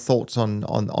what are your thoughts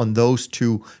on those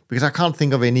two? Because I can't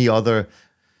think of any other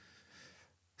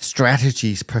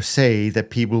strategies per se that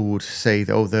people would say,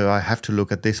 I have to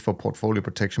look at this for portfolio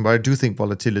protection. But I do think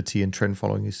volatility and trend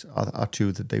following are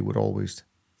two that they would always.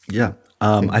 Yeah.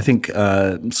 I think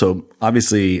so.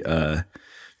 Obviously,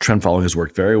 trend following has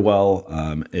worked very well.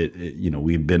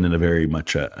 We've been in a very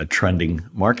much a trending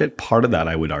market. Part of that,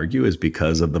 I would argue, is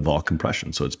because of the vol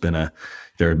compression. So it's been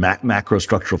there are macro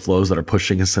structural flows that are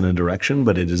pushing us in a direction,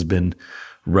 but it has been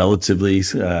relatively,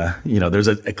 there's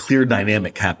a clear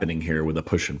dynamic happening here with a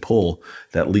push and pull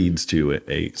that leads to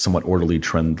a somewhat orderly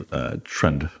trend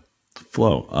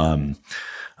flow.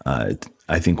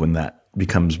 I think when that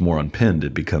becomes more unpinned,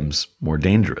 it becomes more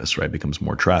dangerous, right? It becomes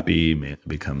more trappy, it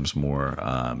becomes more,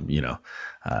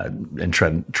 and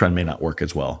trend may not work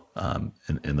as well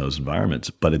in those environments,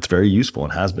 but it's very useful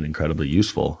and has been incredibly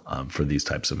useful for these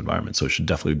types of environments. So it should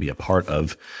definitely be a part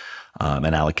of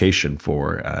an allocation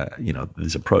for,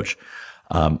 this approach.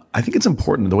 I think it's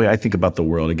important. The way I think about the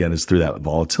world, again, is through that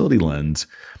volatility lens.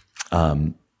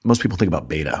 Most people think about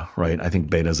beta, right? I think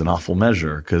beta is an awful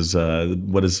measure because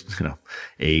what is,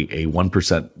 a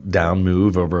 1% down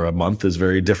move over a month is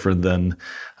very different than,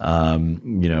 a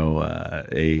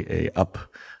up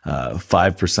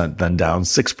 5% then down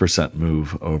 6%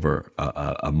 move over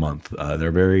a month.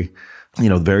 They're very,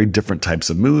 very different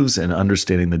types of moves, and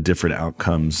understanding the different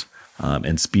outcomes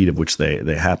and speed of which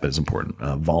they happen is important.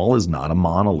 Vol is not a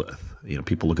monolith.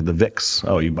 People look at the VIX.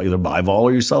 Oh, you either buy vol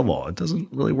or you sell vol. It doesn't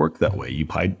really work that way. You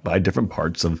buy different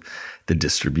parts of the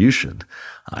distribution.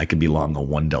 I could be long a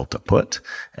 1 delta put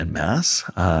en masse,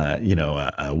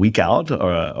 a week out,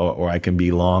 or I can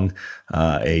be long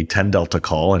a 10 delta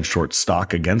call and short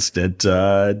stock against it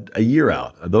a year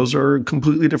out. Those are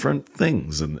completely different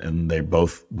things, and they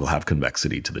both will have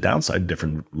convexity to the downside,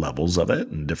 different levels of it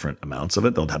and different amounts of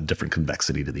it. They'll have different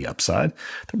convexity to the upside.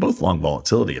 They're both long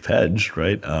volatility if hedged,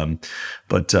 right?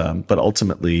 But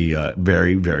ultimately,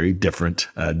 very, very different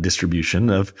distribution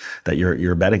of that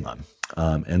you're betting on.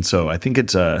 And so I think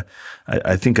it's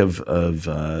I think of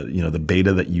the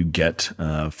beta that you get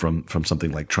from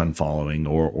something like trend following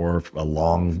or a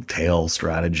long tail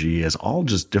strategy as all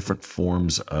just different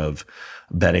forms of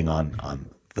betting on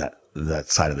that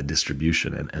side of the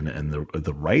distribution. And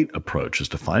the right approach is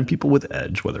to find people with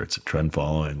edge, whether it's a trend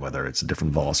following, whether it's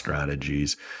different vol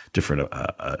strategies, different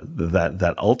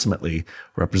that ultimately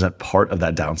represent part of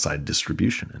that downside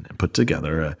distribution, and put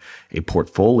together a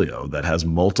portfolio that has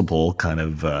multiple kind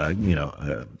of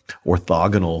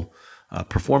orthogonal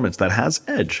performance that has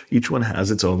edge. Each one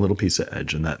has its own little piece of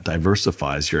edge, and that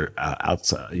diversifies your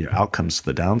outcomes to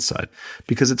the downside.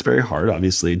 Because it's very hard,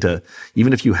 obviously, to,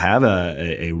 even if you have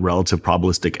a relative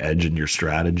probabilistic edge in your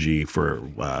strategy for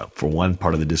one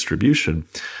part of the distribution,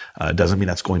 doesn't mean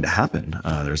that's going to happen.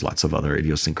 There's lots of other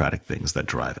idiosyncratic things that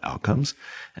drive outcomes,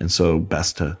 and so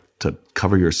best to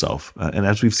cover yourself. And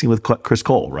as we've seen with Chris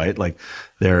Cole, right? Like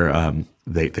they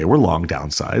were long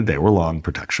downside, they were long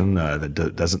protection.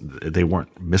 They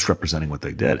weren't misrepresenting what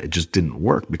they did. It just didn't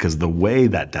work because the way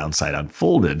that downside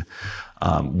unfolded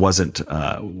wasn't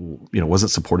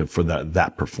supportive for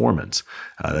that performance.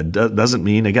 That doesn't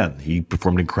mean, again, he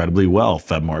performed incredibly well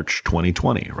Feb March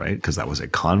 2020, right? Because that was a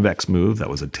convex move,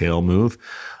 that was a tail move.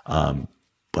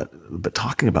 But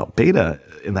talking about beta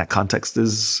in that context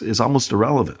is almost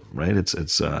irrelevant, right? It's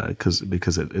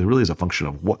because it really is a function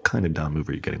of what kind of down move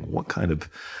are you getting, what kind of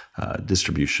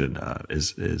distribution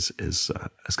is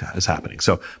happening.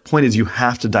 So, point is, you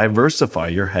have to diversify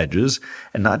your hedges,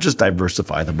 and not just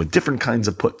diversify them with different kinds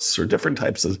of puts or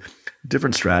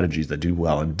different strategies that do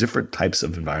well in different types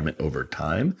of environment over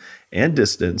time and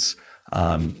distance.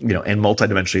 And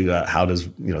multidimensionally, how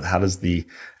does the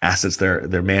assets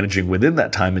they're managing within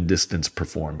that time and distance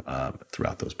perform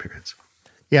throughout those periods?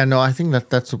 Yeah, no, I think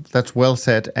that's well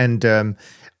said. And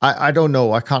I don't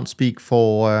know, I can't speak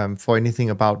for anything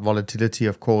about volatility,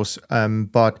 of course.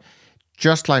 But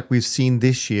just like we've seen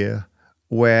this year,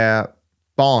 where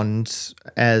bonds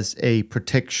as a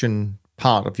protection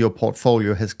part of your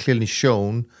portfolio has clearly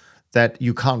shown that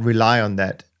you can't rely on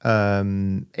that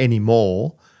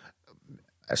anymore.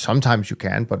 Sometimes you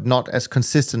can, but not as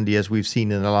consistently as we've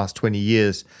seen in the last 20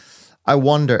 years. I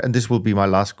wonder, and this will be my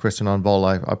last question on vol,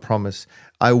 I promise.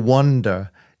 I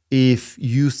wonder if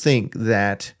you think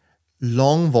that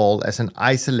long vol as an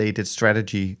isolated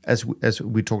strategy, as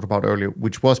we talked about earlier,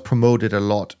 which was promoted a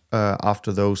lot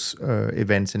after those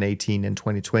events in 2018 and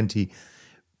 2020,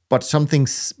 but something,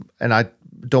 and I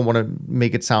don't want to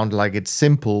make it sound like it's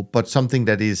simple, but something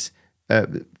that is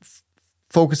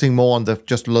focusing more on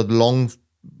just the long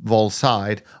vol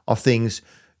side of things,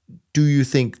 do you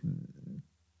think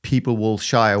people will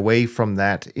shy away from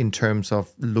that in terms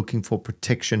of looking for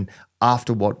protection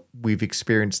after what we've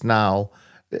experienced now?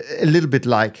 A little bit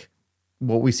like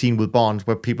what we've seen with bonds,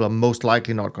 where people are most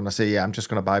likely not going to say, yeah, I'm just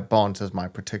going to buy bonds as my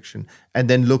protection, and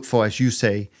then look for, as you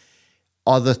say,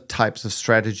 other types of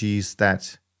strategies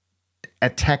that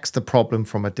attacks the problem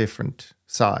from a different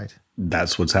side.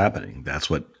 That's what's happening. That's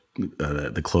what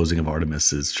the closing of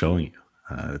Artemis is showing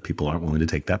you. People aren't willing to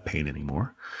take that pain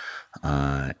anymore,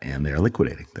 and they are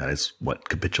liquidating. That is what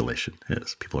capitulation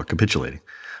is. People are capitulating.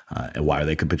 And why are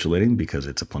they capitulating? Because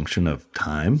it's a function of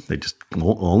time. They just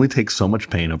will only take so much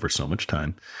pain over so much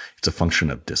time. It's a function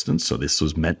of distance. So this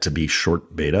was meant to be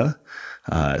short beta.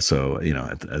 So,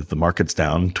 as the market's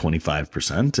down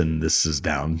 25% and this is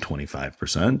down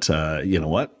 25%, you know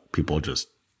what? People just,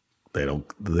 they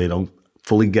don't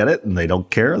fully get it and they don't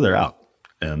care. They're out.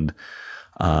 And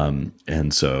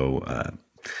so,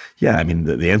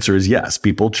 the answer is yes.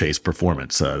 People chase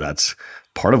performance. That's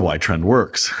part of why trend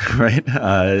works, right?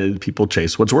 People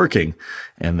chase what's working,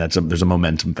 and there's a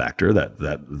momentum factor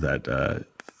that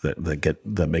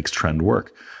makes trend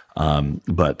work.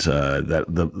 But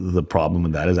the problem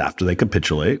with that is after they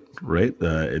capitulate, right?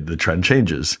 The trend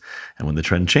changes, and when the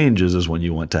trend changes is when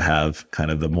you want to have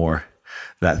kind of the more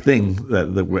that thing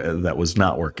that was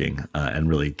not working and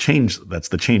really change. That's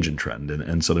the change in trend,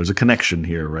 and so there's a connection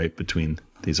here, right, between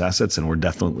these assets, and we're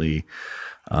definitely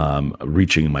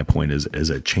reaching, my point is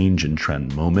a change in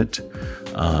trend moment,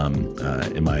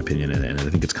 in my opinion, and I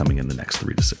think it's coming in the next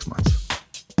 3 to 6 months.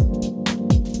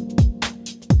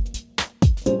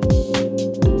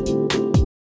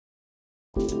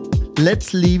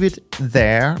 Let's leave it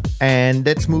there and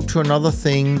let's move to another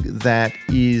thing that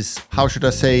is, how should I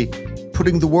say,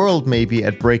 putting the world maybe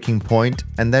at breaking point,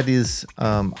 and that is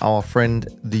our friend,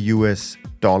 the US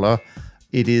dollar.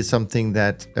 It is something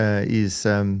that is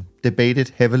debated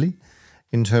heavily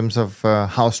in terms of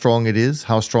how strong it is,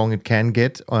 how strong it can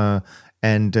get.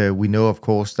 And we know, of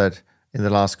course, that in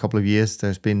the last couple of years,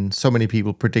 there's been so many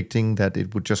people predicting that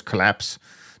it would just collapse,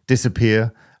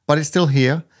 disappear, but it's still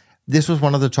here. This was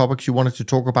one of the topics you wanted to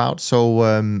talk about, so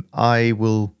I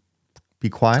will be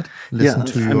quiet, listen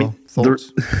to your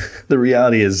thoughts. The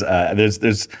reality is,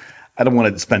 there's I don't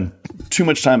want to spend too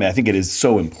much time. I think it is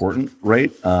so important,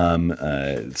 right?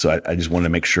 So I just want to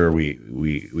make sure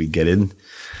we get in,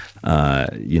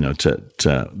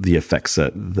 to the effects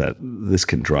that this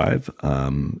can drive.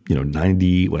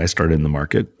 90 when I started in the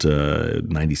market,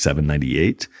 97,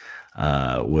 98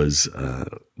 was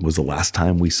the last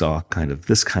time we saw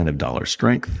this kind of dollar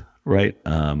strength, right?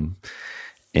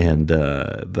 And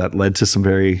that led to some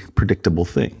very predictable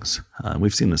things.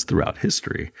 We've seen this throughout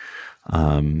history.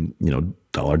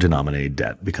 Dollar-denominated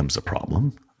debt becomes a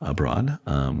problem abroad.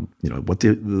 What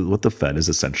the Fed is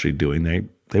essentially doing,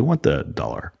 they want the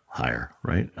dollar higher,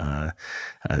 right?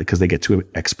 Because they get to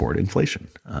export inflation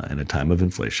in a time of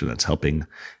inflation. That's helping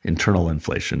internal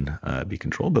inflation be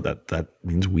controlled, but that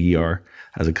means we are,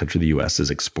 as a country, the U.S. is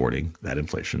exporting that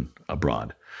inflation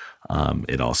abroad.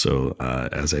 It also,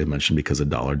 as I mentioned, because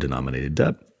of dollar-denominated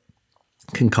debt,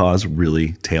 can cause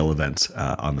really tail events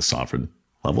on the sovereign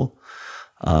level.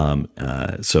 And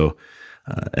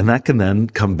that can then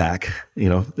come back,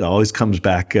 it always comes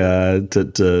back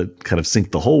to kind of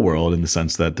sink the whole world, in the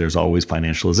sense that there's always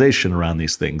financialization around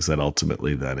these things that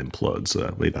ultimately then implodes.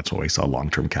 That's why we saw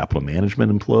long-term capital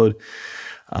management implode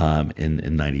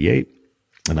in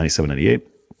 97, 98.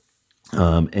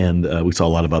 And we saw a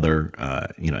lot of other,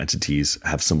 entities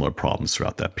have similar problems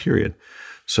throughout that period.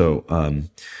 So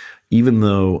even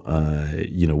though,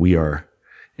 we are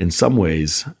in some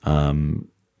ways,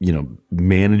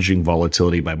 managing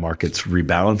volatility by markets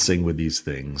rebalancing with these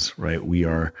things, right? We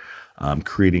are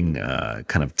creating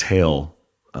kind of tail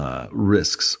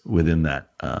risks within that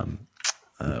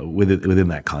within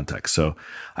that context. So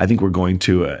I think we're going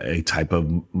to a type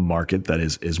of market that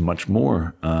is much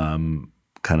more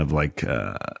kind of like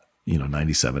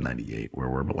 97, 98, where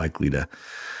we're likely to,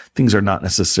 things are not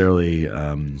necessarily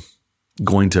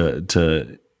going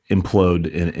to implode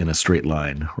in a straight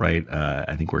line, right?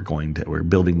 I think we're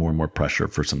building more and more pressure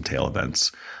for some tail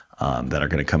events that are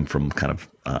going to come from kind of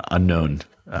unknown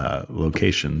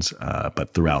locations,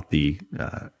 but throughout the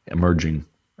emerging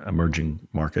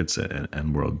markets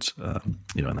and worlds,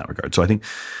 in that regard. So I think,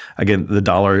 again, the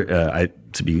dollar,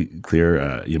 to be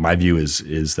clear, my view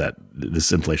is that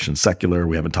this inflation is secular.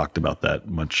 We haven't talked about that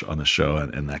much on the show,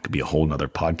 and that could be a whole nother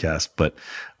podcast. But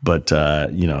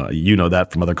that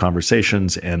from other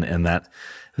conversations, and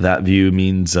that view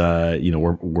means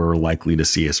we're likely to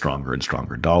see a stronger and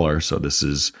stronger dollar. So this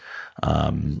is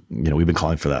we've been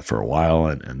calling for that for a while,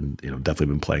 and definitely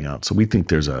been playing out. So we think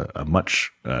there's a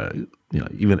much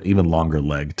even longer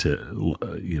leg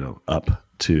to up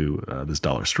to this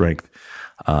dollar strength,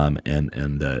 and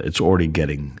it's already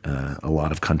getting a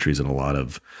lot of countries and a lot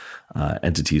of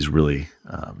entities really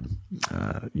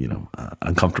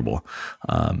uncomfortable,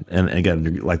 and again,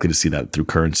 you're likely to see that through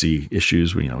currency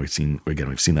issues. We've seen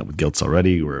that with gilts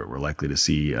already. We're likely to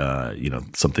see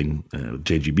something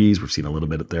JGBs. We've seen a little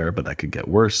bit there, but that could get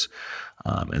worse,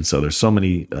 and so there's so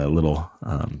many little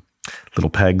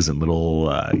pegs and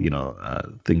little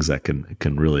things that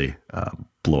can really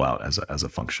blow out as a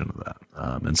function of that,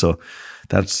 and so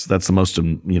that's the most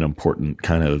important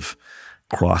kind of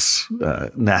cross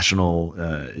national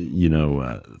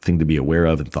thing to be aware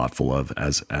of and thoughtful of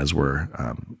as we're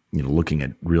looking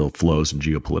at real flows and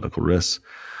geopolitical risks.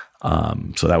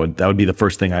 So that would be the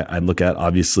first thing I'd look at.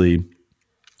 Obviously,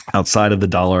 outside of the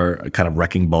dollar kind of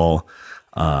wrecking ball,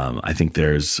 I think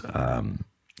there's a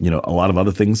lot of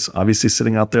other things obviously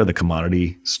sitting out there. The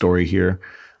commodity story here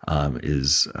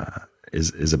is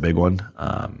a big one.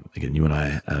 Again, you and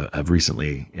I have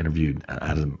recently interviewed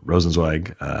Adam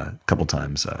Rosenzweig a couple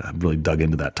times. I've really dug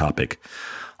into that topic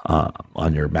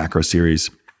on your macro series.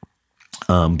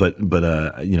 But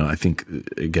I think,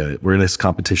 again, we're in this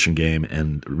competition game,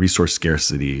 and resource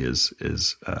scarcity is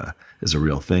a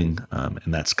real thing,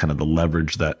 and that's kind of the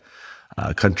leverage that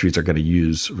countries are going to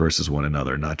use versus one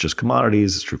another. Not just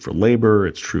commodities. It's true for labor.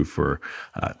 It's true for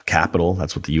capital.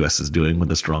 That's what the U.S. is doing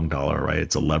with a strong dollar, right?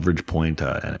 It's a leverage point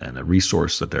and a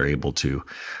resource that they're able to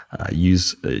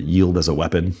yield as a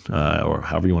weapon, or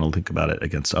however you want to think about it,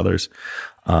 against others.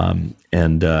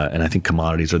 And I think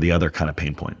commodities are the other kind of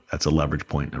pain point. That's a leverage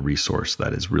point, a resource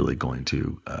that is really going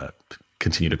to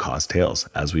continue to cause tails,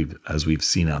 as we've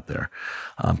seen out there,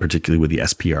 particularly with the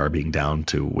SPR being down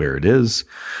to where it is,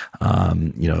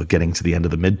 getting to the end of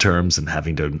the midterms and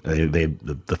having to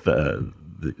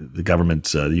the government,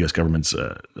 the U.S. government's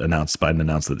Biden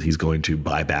announced that he's going to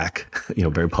buy back,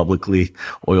 very publicly,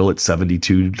 oil at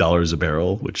 $72 a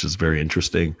barrel, which is very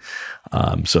interesting.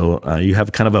 So you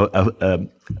have kind of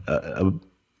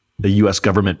a U.S.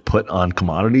 government put on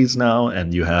commodities now,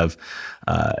 and you have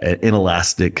an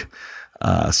inelastic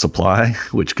supply,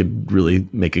 which could really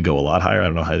make it go a lot higher. I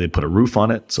don't know how they put a roof on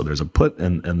it. So there's a put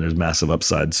and there's massive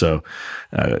upside. So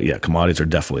commodities are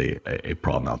definitely a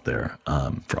problem out there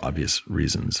for obvious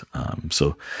reasons.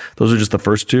 So those are just the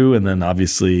first two. And then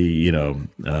obviously,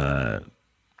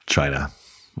 China,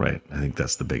 right? I think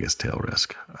that's the biggest tail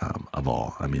risk of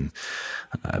all. I mean,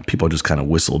 people just kind of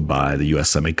whistled by the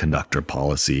U.S. semiconductor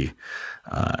policy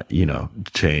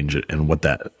change and what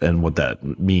that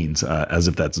means, as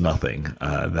if that's nothing.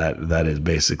 That is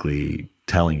basically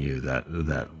telling you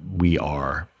that we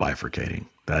are bifurcating.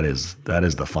 That is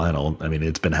the final. I mean,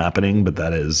 it's been happening, but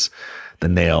that is the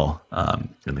nail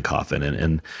in the coffin.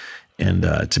 And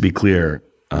to be clear,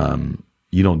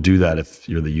 you don't do that if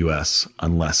you're the U.S.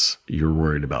 unless you're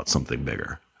worried about something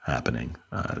bigger happening.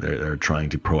 They're trying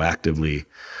to proactively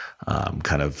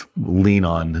kind of lean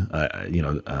on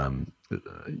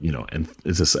and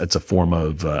it's a form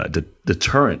of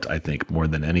deterrent, I think, more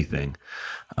than anything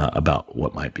about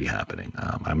what might be happening.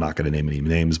 I'm not going to name any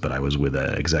names, but I was with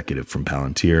an executive from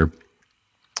Palantir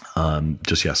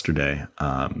just yesterday.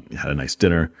 Had a nice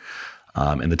dinner,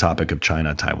 and the topic of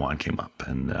China, Taiwan came up,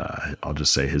 and I'll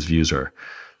just say his views are,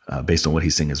 based on what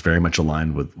he's saying, is very much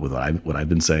aligned with what I've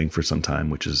been saying for some time,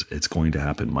 which is it's going to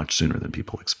happen much sooner than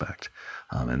people expect.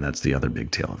 And that's the other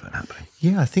big tail event happening.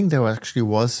 Yeah, I think there actually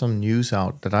was some news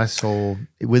out that I saw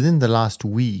within the last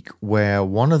week where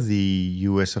one of the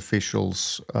U.S.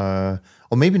 officials, or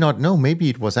maybe not, no, maybe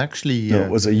it was actually... No,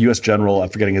 it was a U.S. general, I'm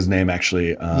forgetting his name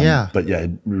actually. But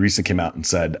it recently came out and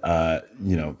said,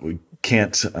 we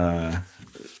can't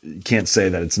say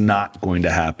that it's not going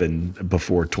to happen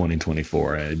before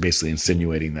 2024, basically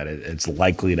insinuating that it's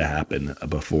likely to happen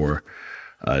before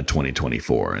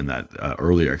 2024, and that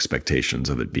earlier expectations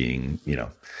of it being,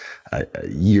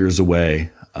 years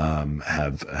away,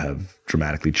 have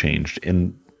dramatically changed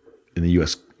in the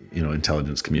U.S.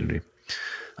 intelligence community,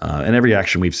 and every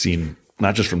action we've seen,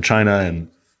 not just from China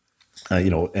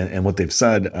and what they've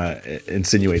said,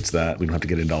 insinuates that. We don't have to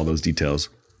get into all those details,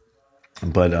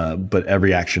 but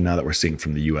every action now that we're seeing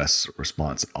from the U.S.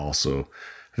 response also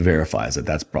verifies that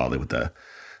that's probably what the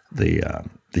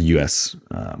U.S.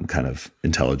 Kind of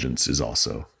intelligence is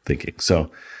also thinking. So,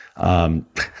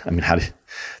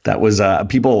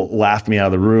 people laughed me out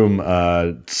of the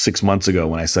room 6 months ago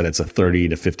when I said it's a 30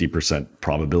 to 50%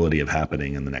 probability of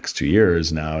happening in the next 2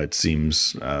 years. Now it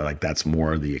seems like that's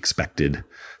more the expected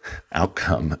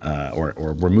outcome, or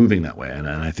we're moving that way. And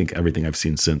I think everything I've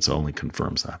seen since only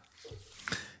confirms that.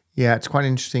 Yeah, it's quite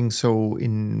interesting. So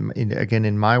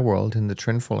in my world, in the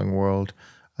trend following world,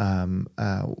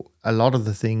 a lot of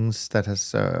the things that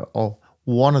has, or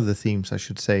one of the themes, I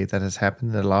should say, that has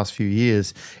happened in the last few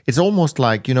years, it's almost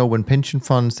like, when pension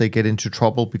funds, they get into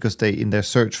trouble because they, in their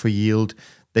search for yield,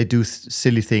 they do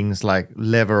silly things like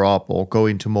lever up or go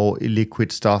into more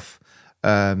illiquid stuff.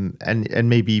 And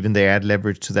maybe even they add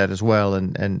leverage to that as well.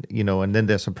 And then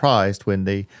they're surprised when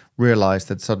they realize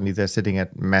that suddenly they're sitting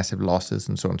at massive losses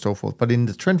and so on and so forth. But in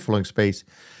the trend following space,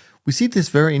 we see this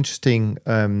very interesting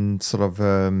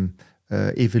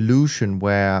evolution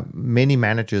where many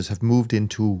managers have moved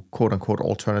into quote unquote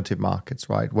alternative markets,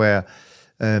 right? Where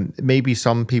maybe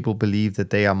some people believe that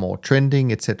they are more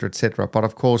trending, et cetera, et cetera. But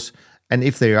of course, and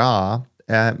if they are,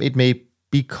 it may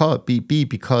be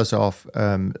because of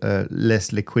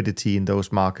less liquidity in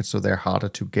those markets, so they're harder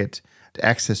to get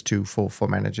access to for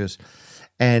managers.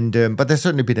 And but there's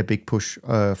certainly been a big push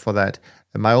for that.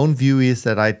 And my own view is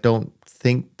that I don't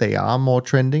think they are more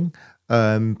trending,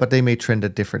 but they may trend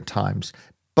at different times.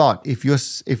 But if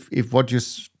what you're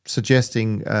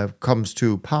suggesting comes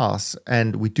to pass,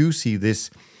 and we do see this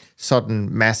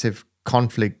sudden massive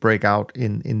conflict break out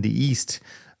in the East,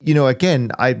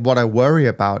 again, what I worry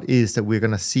about is that we're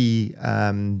going to see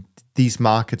these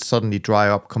markets suddenly dry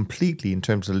up completely in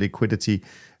terms of liquidity,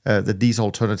 that these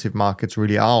alternative markets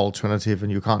really are alternative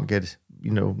and you can't get,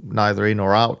 neither in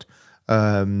or out,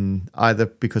 either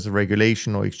because of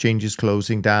regulation or exchanges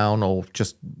closing down or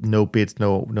just no bids,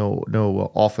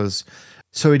 no offers.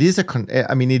 So it is a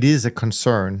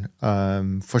concern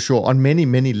for sure on many,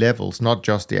 many levels, not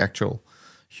just the actual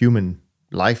human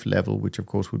life level, which of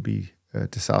course would be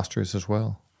disastrous as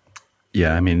well.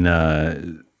 Yeah,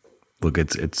 look,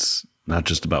 it's not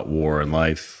just about war and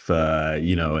life,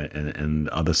 and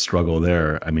other struggle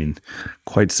there.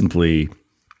 Quite simply,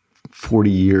 40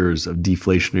 years of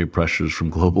deflationary pressures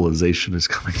from globalization is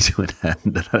coming to an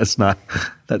end.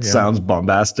 That sounds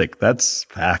bombastic. That's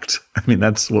fact.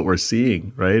 That's what we're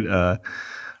seeing, right?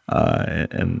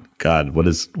 And God, what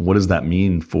does that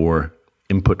mean for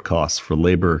input costs for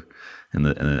labor in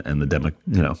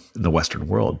the Western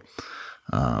world?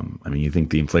 You think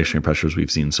the inflationary pressures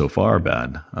we've seen so far are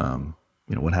bad.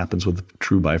 what happens with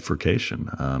true bifurcation?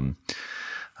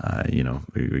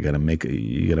 You got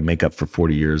to make up for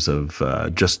 40 years of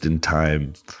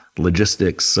just-in-time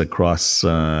logistics across,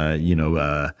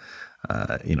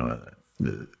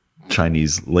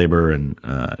 Chinese labor, and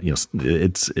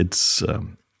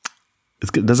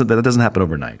that doesn't happen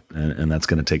overnight, and that's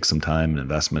going to take some time and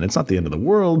investment. It's not the end of the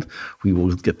world. We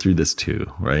will get through this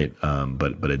too, right?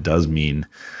 But it does mean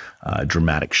a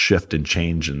dramatic shift and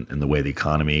change in the way the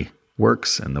economy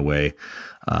works and the way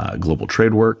global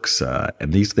trade works.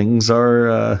 And these things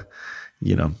are,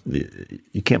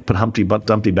 you can't put Humpty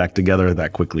Dumpty back together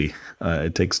that quickly.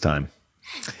 It takes time.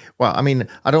 Well, I mean,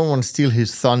 I don't want to steal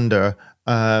his thunder,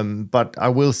 but I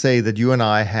will say that you and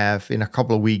I have, in a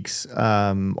couple of weeks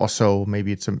or so,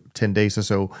 maybe it's 10 days or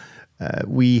so,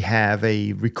 we have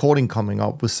a recording coming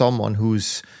up with someone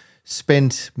who's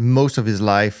spent most of his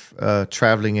life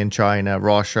traveling in China,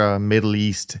 Russia, Middle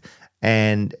East,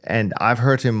 and I've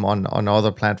heard him on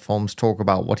other platforms talk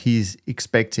about what he's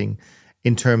expecting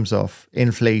in terms of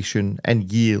inflation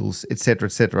and yields, et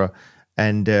cetera,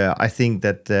 and I think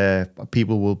that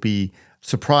people will be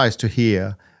surprised to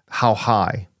hear how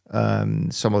high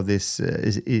some of this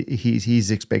he's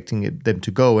expecting them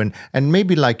to go, and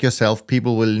maybe like yourself,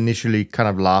 people will initially kind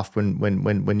of laugh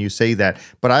when you say that.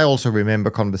 But I also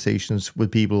remember conversations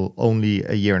with people only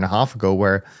a year and a half ago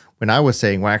when I was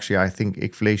saying, well, actually, I think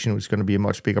inflation was going to be a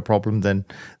much bigger problem than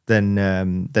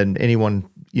anyone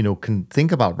can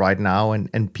think about right now,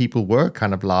 and people were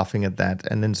kind of laughing at that,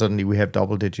 and then suddenly we have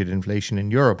double-digit inflation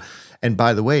in Europe. And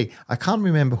by the way, I can't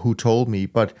remember who told me,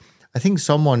 but I think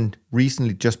someone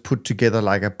recently just put together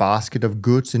like a basket of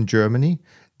goods in Germany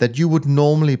that you would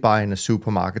normally buy in a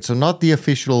supermarket. So not the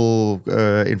official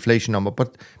inflation number,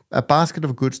 but a basket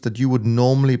of goods that you would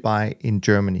normally buy in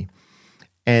Germany.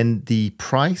 And the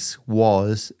price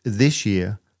was this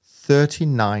year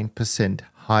 39%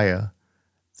 higher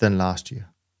than last year.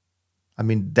 I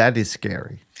mean, that is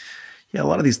scary. Yeah, a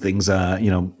lot of these things,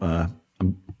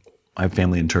 I have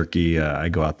family in Turkey. I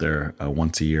go out there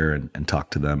once a year and talk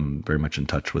to them, very much in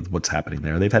touch with what's happening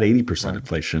there. They've had 80%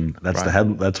 inflation. That's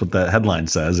that's what the headline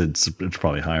says. It's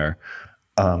probably higher.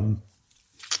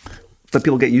 But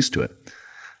people get used to it.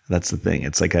 That's the thing.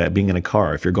 It's like being in a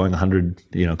car. If you're going 100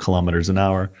 kilometers an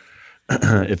hour,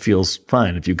 it feels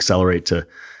fine. If you accelerate to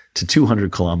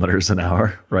 200 kilometers an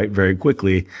hour, right, very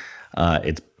quickly,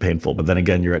 it's painful. But then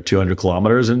again, you're at 200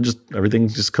 kilometers and just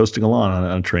everything's just coasting along on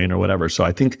a train or whatever. So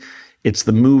I think it's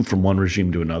the move from one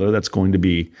regime to another that's going to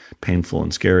be painful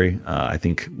and scary. I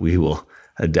think we will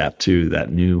adapt to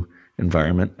that new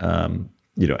environment,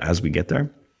 as we get there.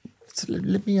 So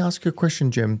let me ask you a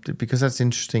question, Jim, because that's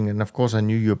interesting. And of course, I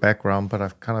knew your background, but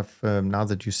I've kind of, now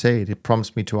that you say it, it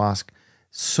prompts me to ask,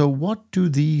 so what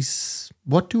do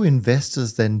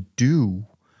investors then do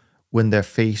when they're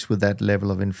faced with that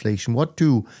level of inflation? What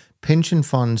do pension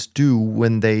funds do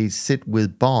when they sit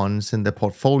with bonds in their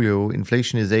portfolio?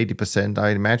 Inflation is 80%. I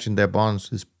imagine their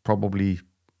bonds is probably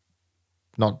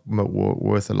not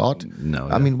worth a lot. No.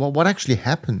 I mean, what actually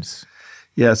happens?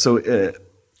 Yeah, so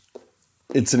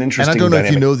it's an interesting. And I don't know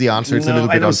dynamic. If you know the answer. It's a little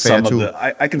bit unfair too.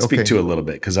 I can speak to it a little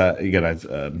bit because I've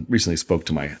recently spoke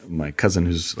to my cousin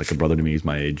who's like a brother to me. He's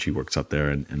my age. He works out there,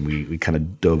 and we kind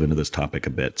of dove into this topic a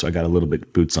bit. So I got a little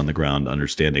bit boots on the ground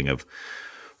understanding of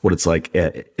what it's like.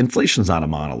 Inflation's not a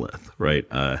monolith, right?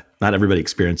 Not everybody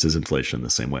experiences inflation the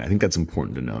same way. I think that's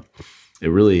important to note. It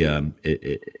really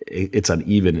it's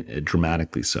uneven,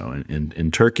 dramatically so.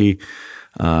 In Turkey,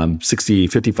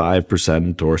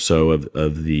 55% or so of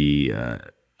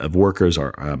workers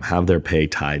have their pay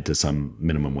tied to some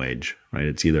minimum wage, right?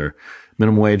 It's either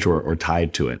minimum wage or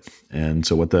tied to it. And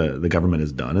so what the government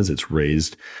has done is it's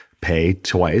raised pay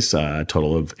twice, a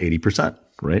total of 80%,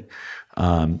 right?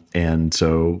 And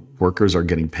so workers are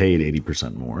getting paid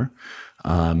 80% more.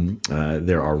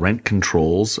 There are rent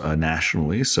controls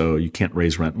nationally, so you can't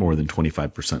raise rent more than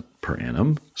 25% per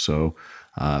annum. So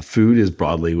food is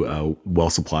broadly well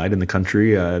supplied in the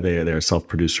country. They're a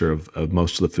self-producer of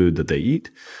most of the food that they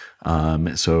eat.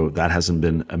 So that hasn't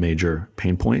been a major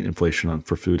pain point. Inflation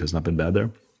for food has not been bad there.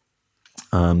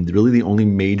 Really, the only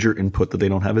major input that they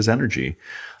don't have is energy.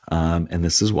 And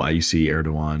this is why you see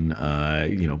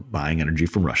Erdogan, buying energy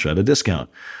from Russia at a discount.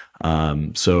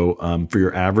 So for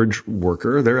your average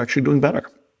worker, they're actually doing better.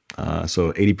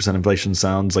 So 80% inflation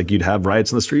sounds like you'd have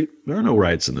riots in the street. There are no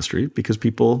riots in the street because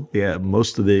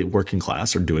most of the working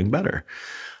class are doing better.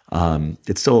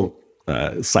 It's still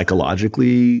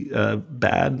psychologically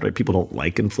bad, right? People don't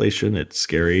like inflation. It's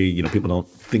scary. People don't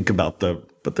think about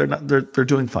but they're not. They're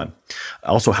doing fine.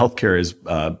 Also, healthcare is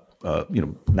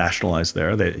nationalized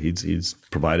there. He's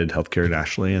provided healthcare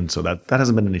nationally, and so that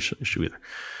hasn't been an issue either.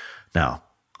 Now,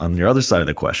 on your other side of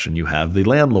the question, you have the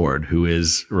landlord who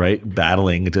is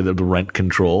battling to the rent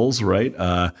controls,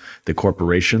 the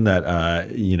corporation that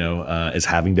is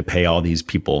having to pay all these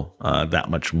people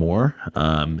that much more,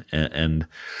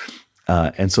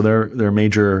 and so they're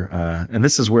major, and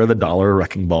this is where the dollar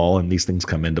wrecking ball and these things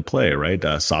come into play,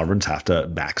 right? Sovereigns have to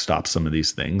backstop some of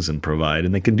these things and provide,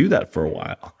 and they can do that for a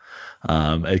while.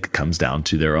 It comes down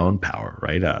to their own power,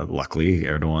 right? Luckily,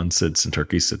 Erdogan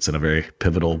Turkey sits in a very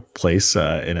pivotal place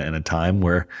in a time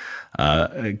where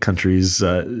countries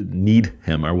need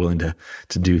him, are willing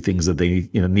to do things that they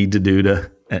need to do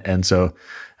and so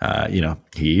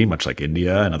he, much like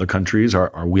India and other countries,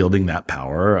 are wielding that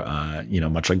power.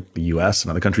 Much like the U.S.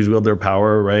 and other countries wield their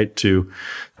power, right, to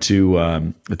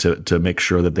make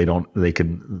sure that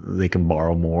they can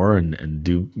borrow more and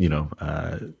do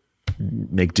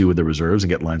make do with the reserves and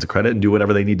get lines of credit and do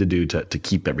whatever they need to do to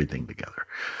keep everything together.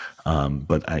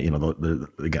 But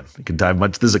again, we can dive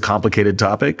much. This is a complicated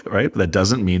topic, right? But that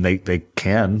doesn't mean they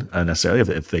can necessarily,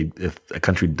 if a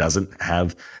country doesn't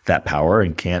have that power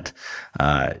and can't,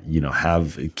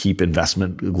 keep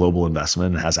global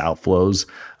investment, and has outflows,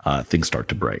 things start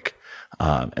to break.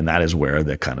 And that is where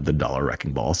the dollar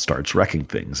wrecking ball starts wrecking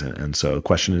things. And so the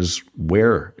question is,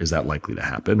 where is that likely to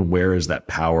happen? Where is that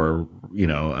power,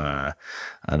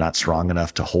 not strong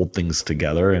enough to hold things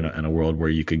together in a world where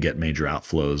you could get major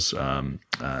outflows,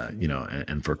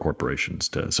 and for corporations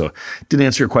to. So didn't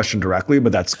answer your question directly,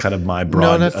 but that's kind of my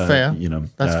broad, that's fair.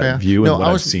 That's fair. View and what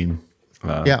I've seen.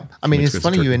 It's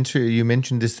funny you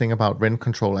mentioned this thing about rent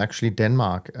control. Actually,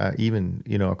 Denmark, even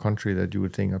a country that you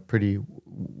would think are pretty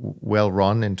well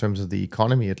run in terms of the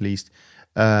economy, at least,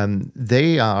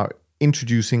 they are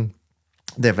introducing.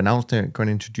 They've announced they're going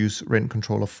to introduce rent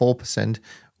control of 4%,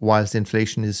 whilst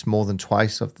inflation is more than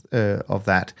twice of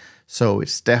that. So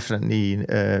it's definitely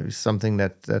something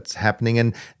that's happening.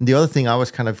 And the other thing I was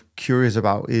kind of curious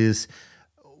about is,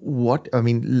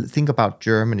 think about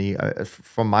Germany.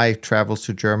 From my travels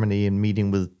to Germany and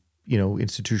meeting with,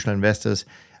 institutional investors,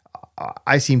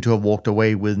 I seem to have walked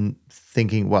away with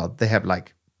thinking, well, they have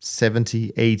like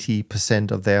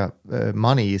 70-80% of their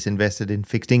money is invested in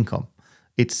fixed income.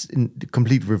 It's in the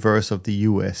complete reverse of the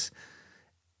US.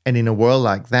 And in a world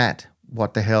like that,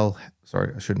 what the hell,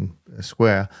 sorry, I shouldn't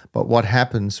swear, but what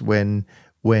happens when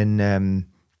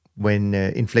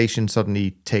inflation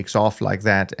suddenly takes off like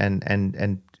that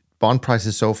and bond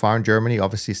prices so far in Germany,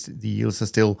 obviously the yields are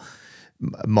still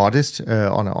modest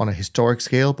on a historic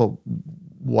scale, but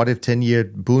what if 10-year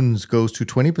Bunds goes to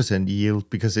 20% yield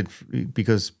because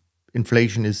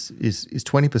inflation is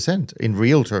 20% in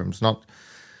real terms, not.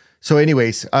 So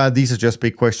anyways, these are just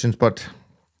big questions, but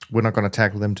we're not going to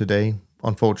tackle them today,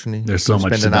 unfortunately. There's so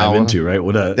much to dive into,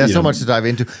 right? There's so much to dive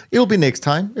into. It'll be next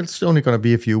time. It's only going to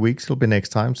be a few weeks. It'll be next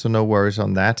time, so no worries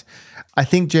on that. I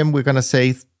think, Jim, we're going to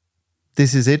say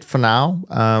this is it for now.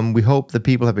 We hope that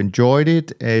people have enjoyed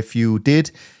it. If you did,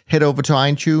 head over to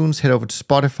iTunes, head over to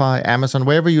Spotify, Amazon,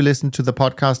 wherever you listen to the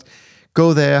podcast.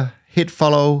 Go there, hit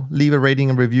follow, leave a rating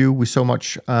and review. We so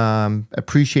much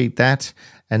appreciate that,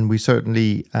 and we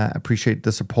certainly appreciate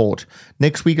the support.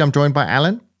 Next week, I'm joined by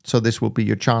Alan. So this will be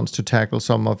your chance to tackle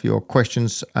some of your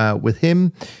questions with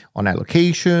him on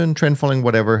allocation, trend following,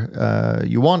 whatever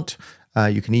you want.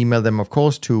 You can email them, of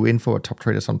course, to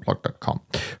info@toptradersunplugged.com.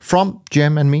 From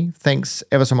Jem and me, thanks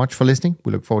ever so much for listening.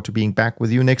 We look forward to being back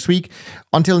with you next week.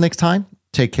 Until next time,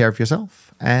 take care of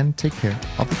yourself and take care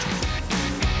of each other.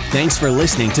 Thanks for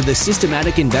listening to the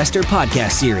Systematic Investor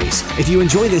podcast series. If you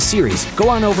enjoy this series, go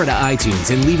on over to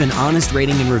iTunes and leave an honest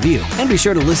rating and review. And be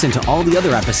sure to listen to all the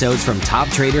other episodes from Top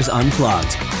Traders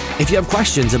Unplugged. If you have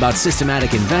questions about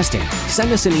systematic investing,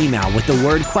 send us an email with the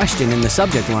word question in the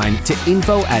subject line to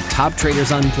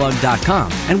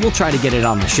info@toptradersunplugged.com, and we'll try to get it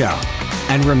on the show.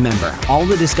 And remember, all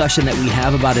the discussion that we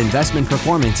have about investment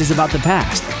performance is about the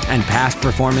past, and past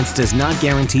performance does not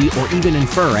guarantee or even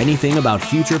infer anything about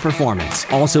future performance.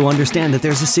 Also understand that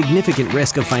there's a significant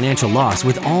risk of financial loss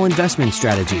with all investment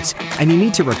strategies, and you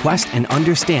need to request and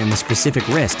understand the specific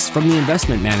risks from the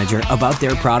investment manager about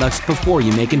their products before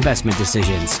you make investment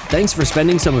decisions. Thanks for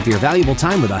spending some of your valuable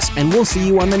time with us, and we'll see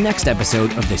you on the next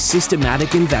episode of The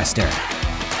Systematic Investor.